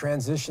 and the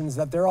transitions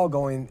that they're all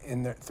going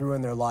through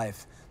in their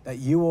life, that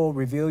you will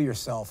reveal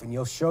yourself and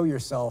you'll show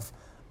yourself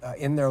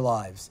in their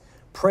lives.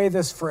 Pray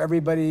this for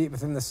everybody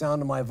within the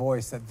sound of my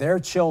voice, that their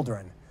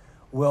children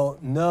will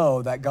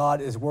know that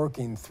God is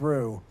working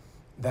through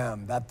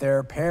them, that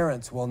their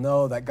parents will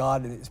know that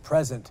God is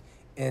present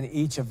in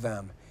each of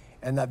them,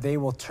 and that they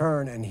will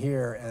turn and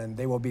hear and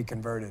they will be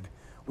converted.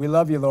 We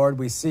love you, Lord.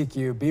 We seek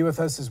you. Be with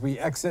us as we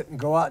exit and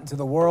go out into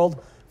the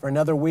world for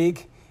another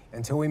week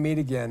until we meet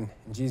again.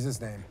 In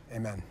Jesus' name,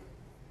 amen.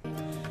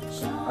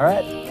 All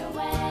right.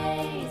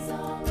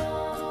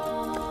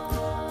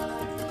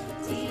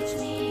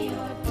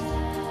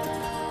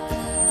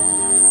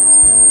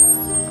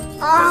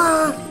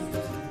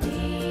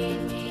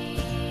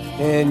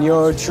 In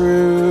your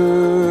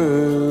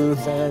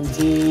truth and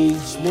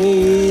teach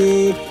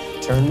me,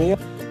 turn me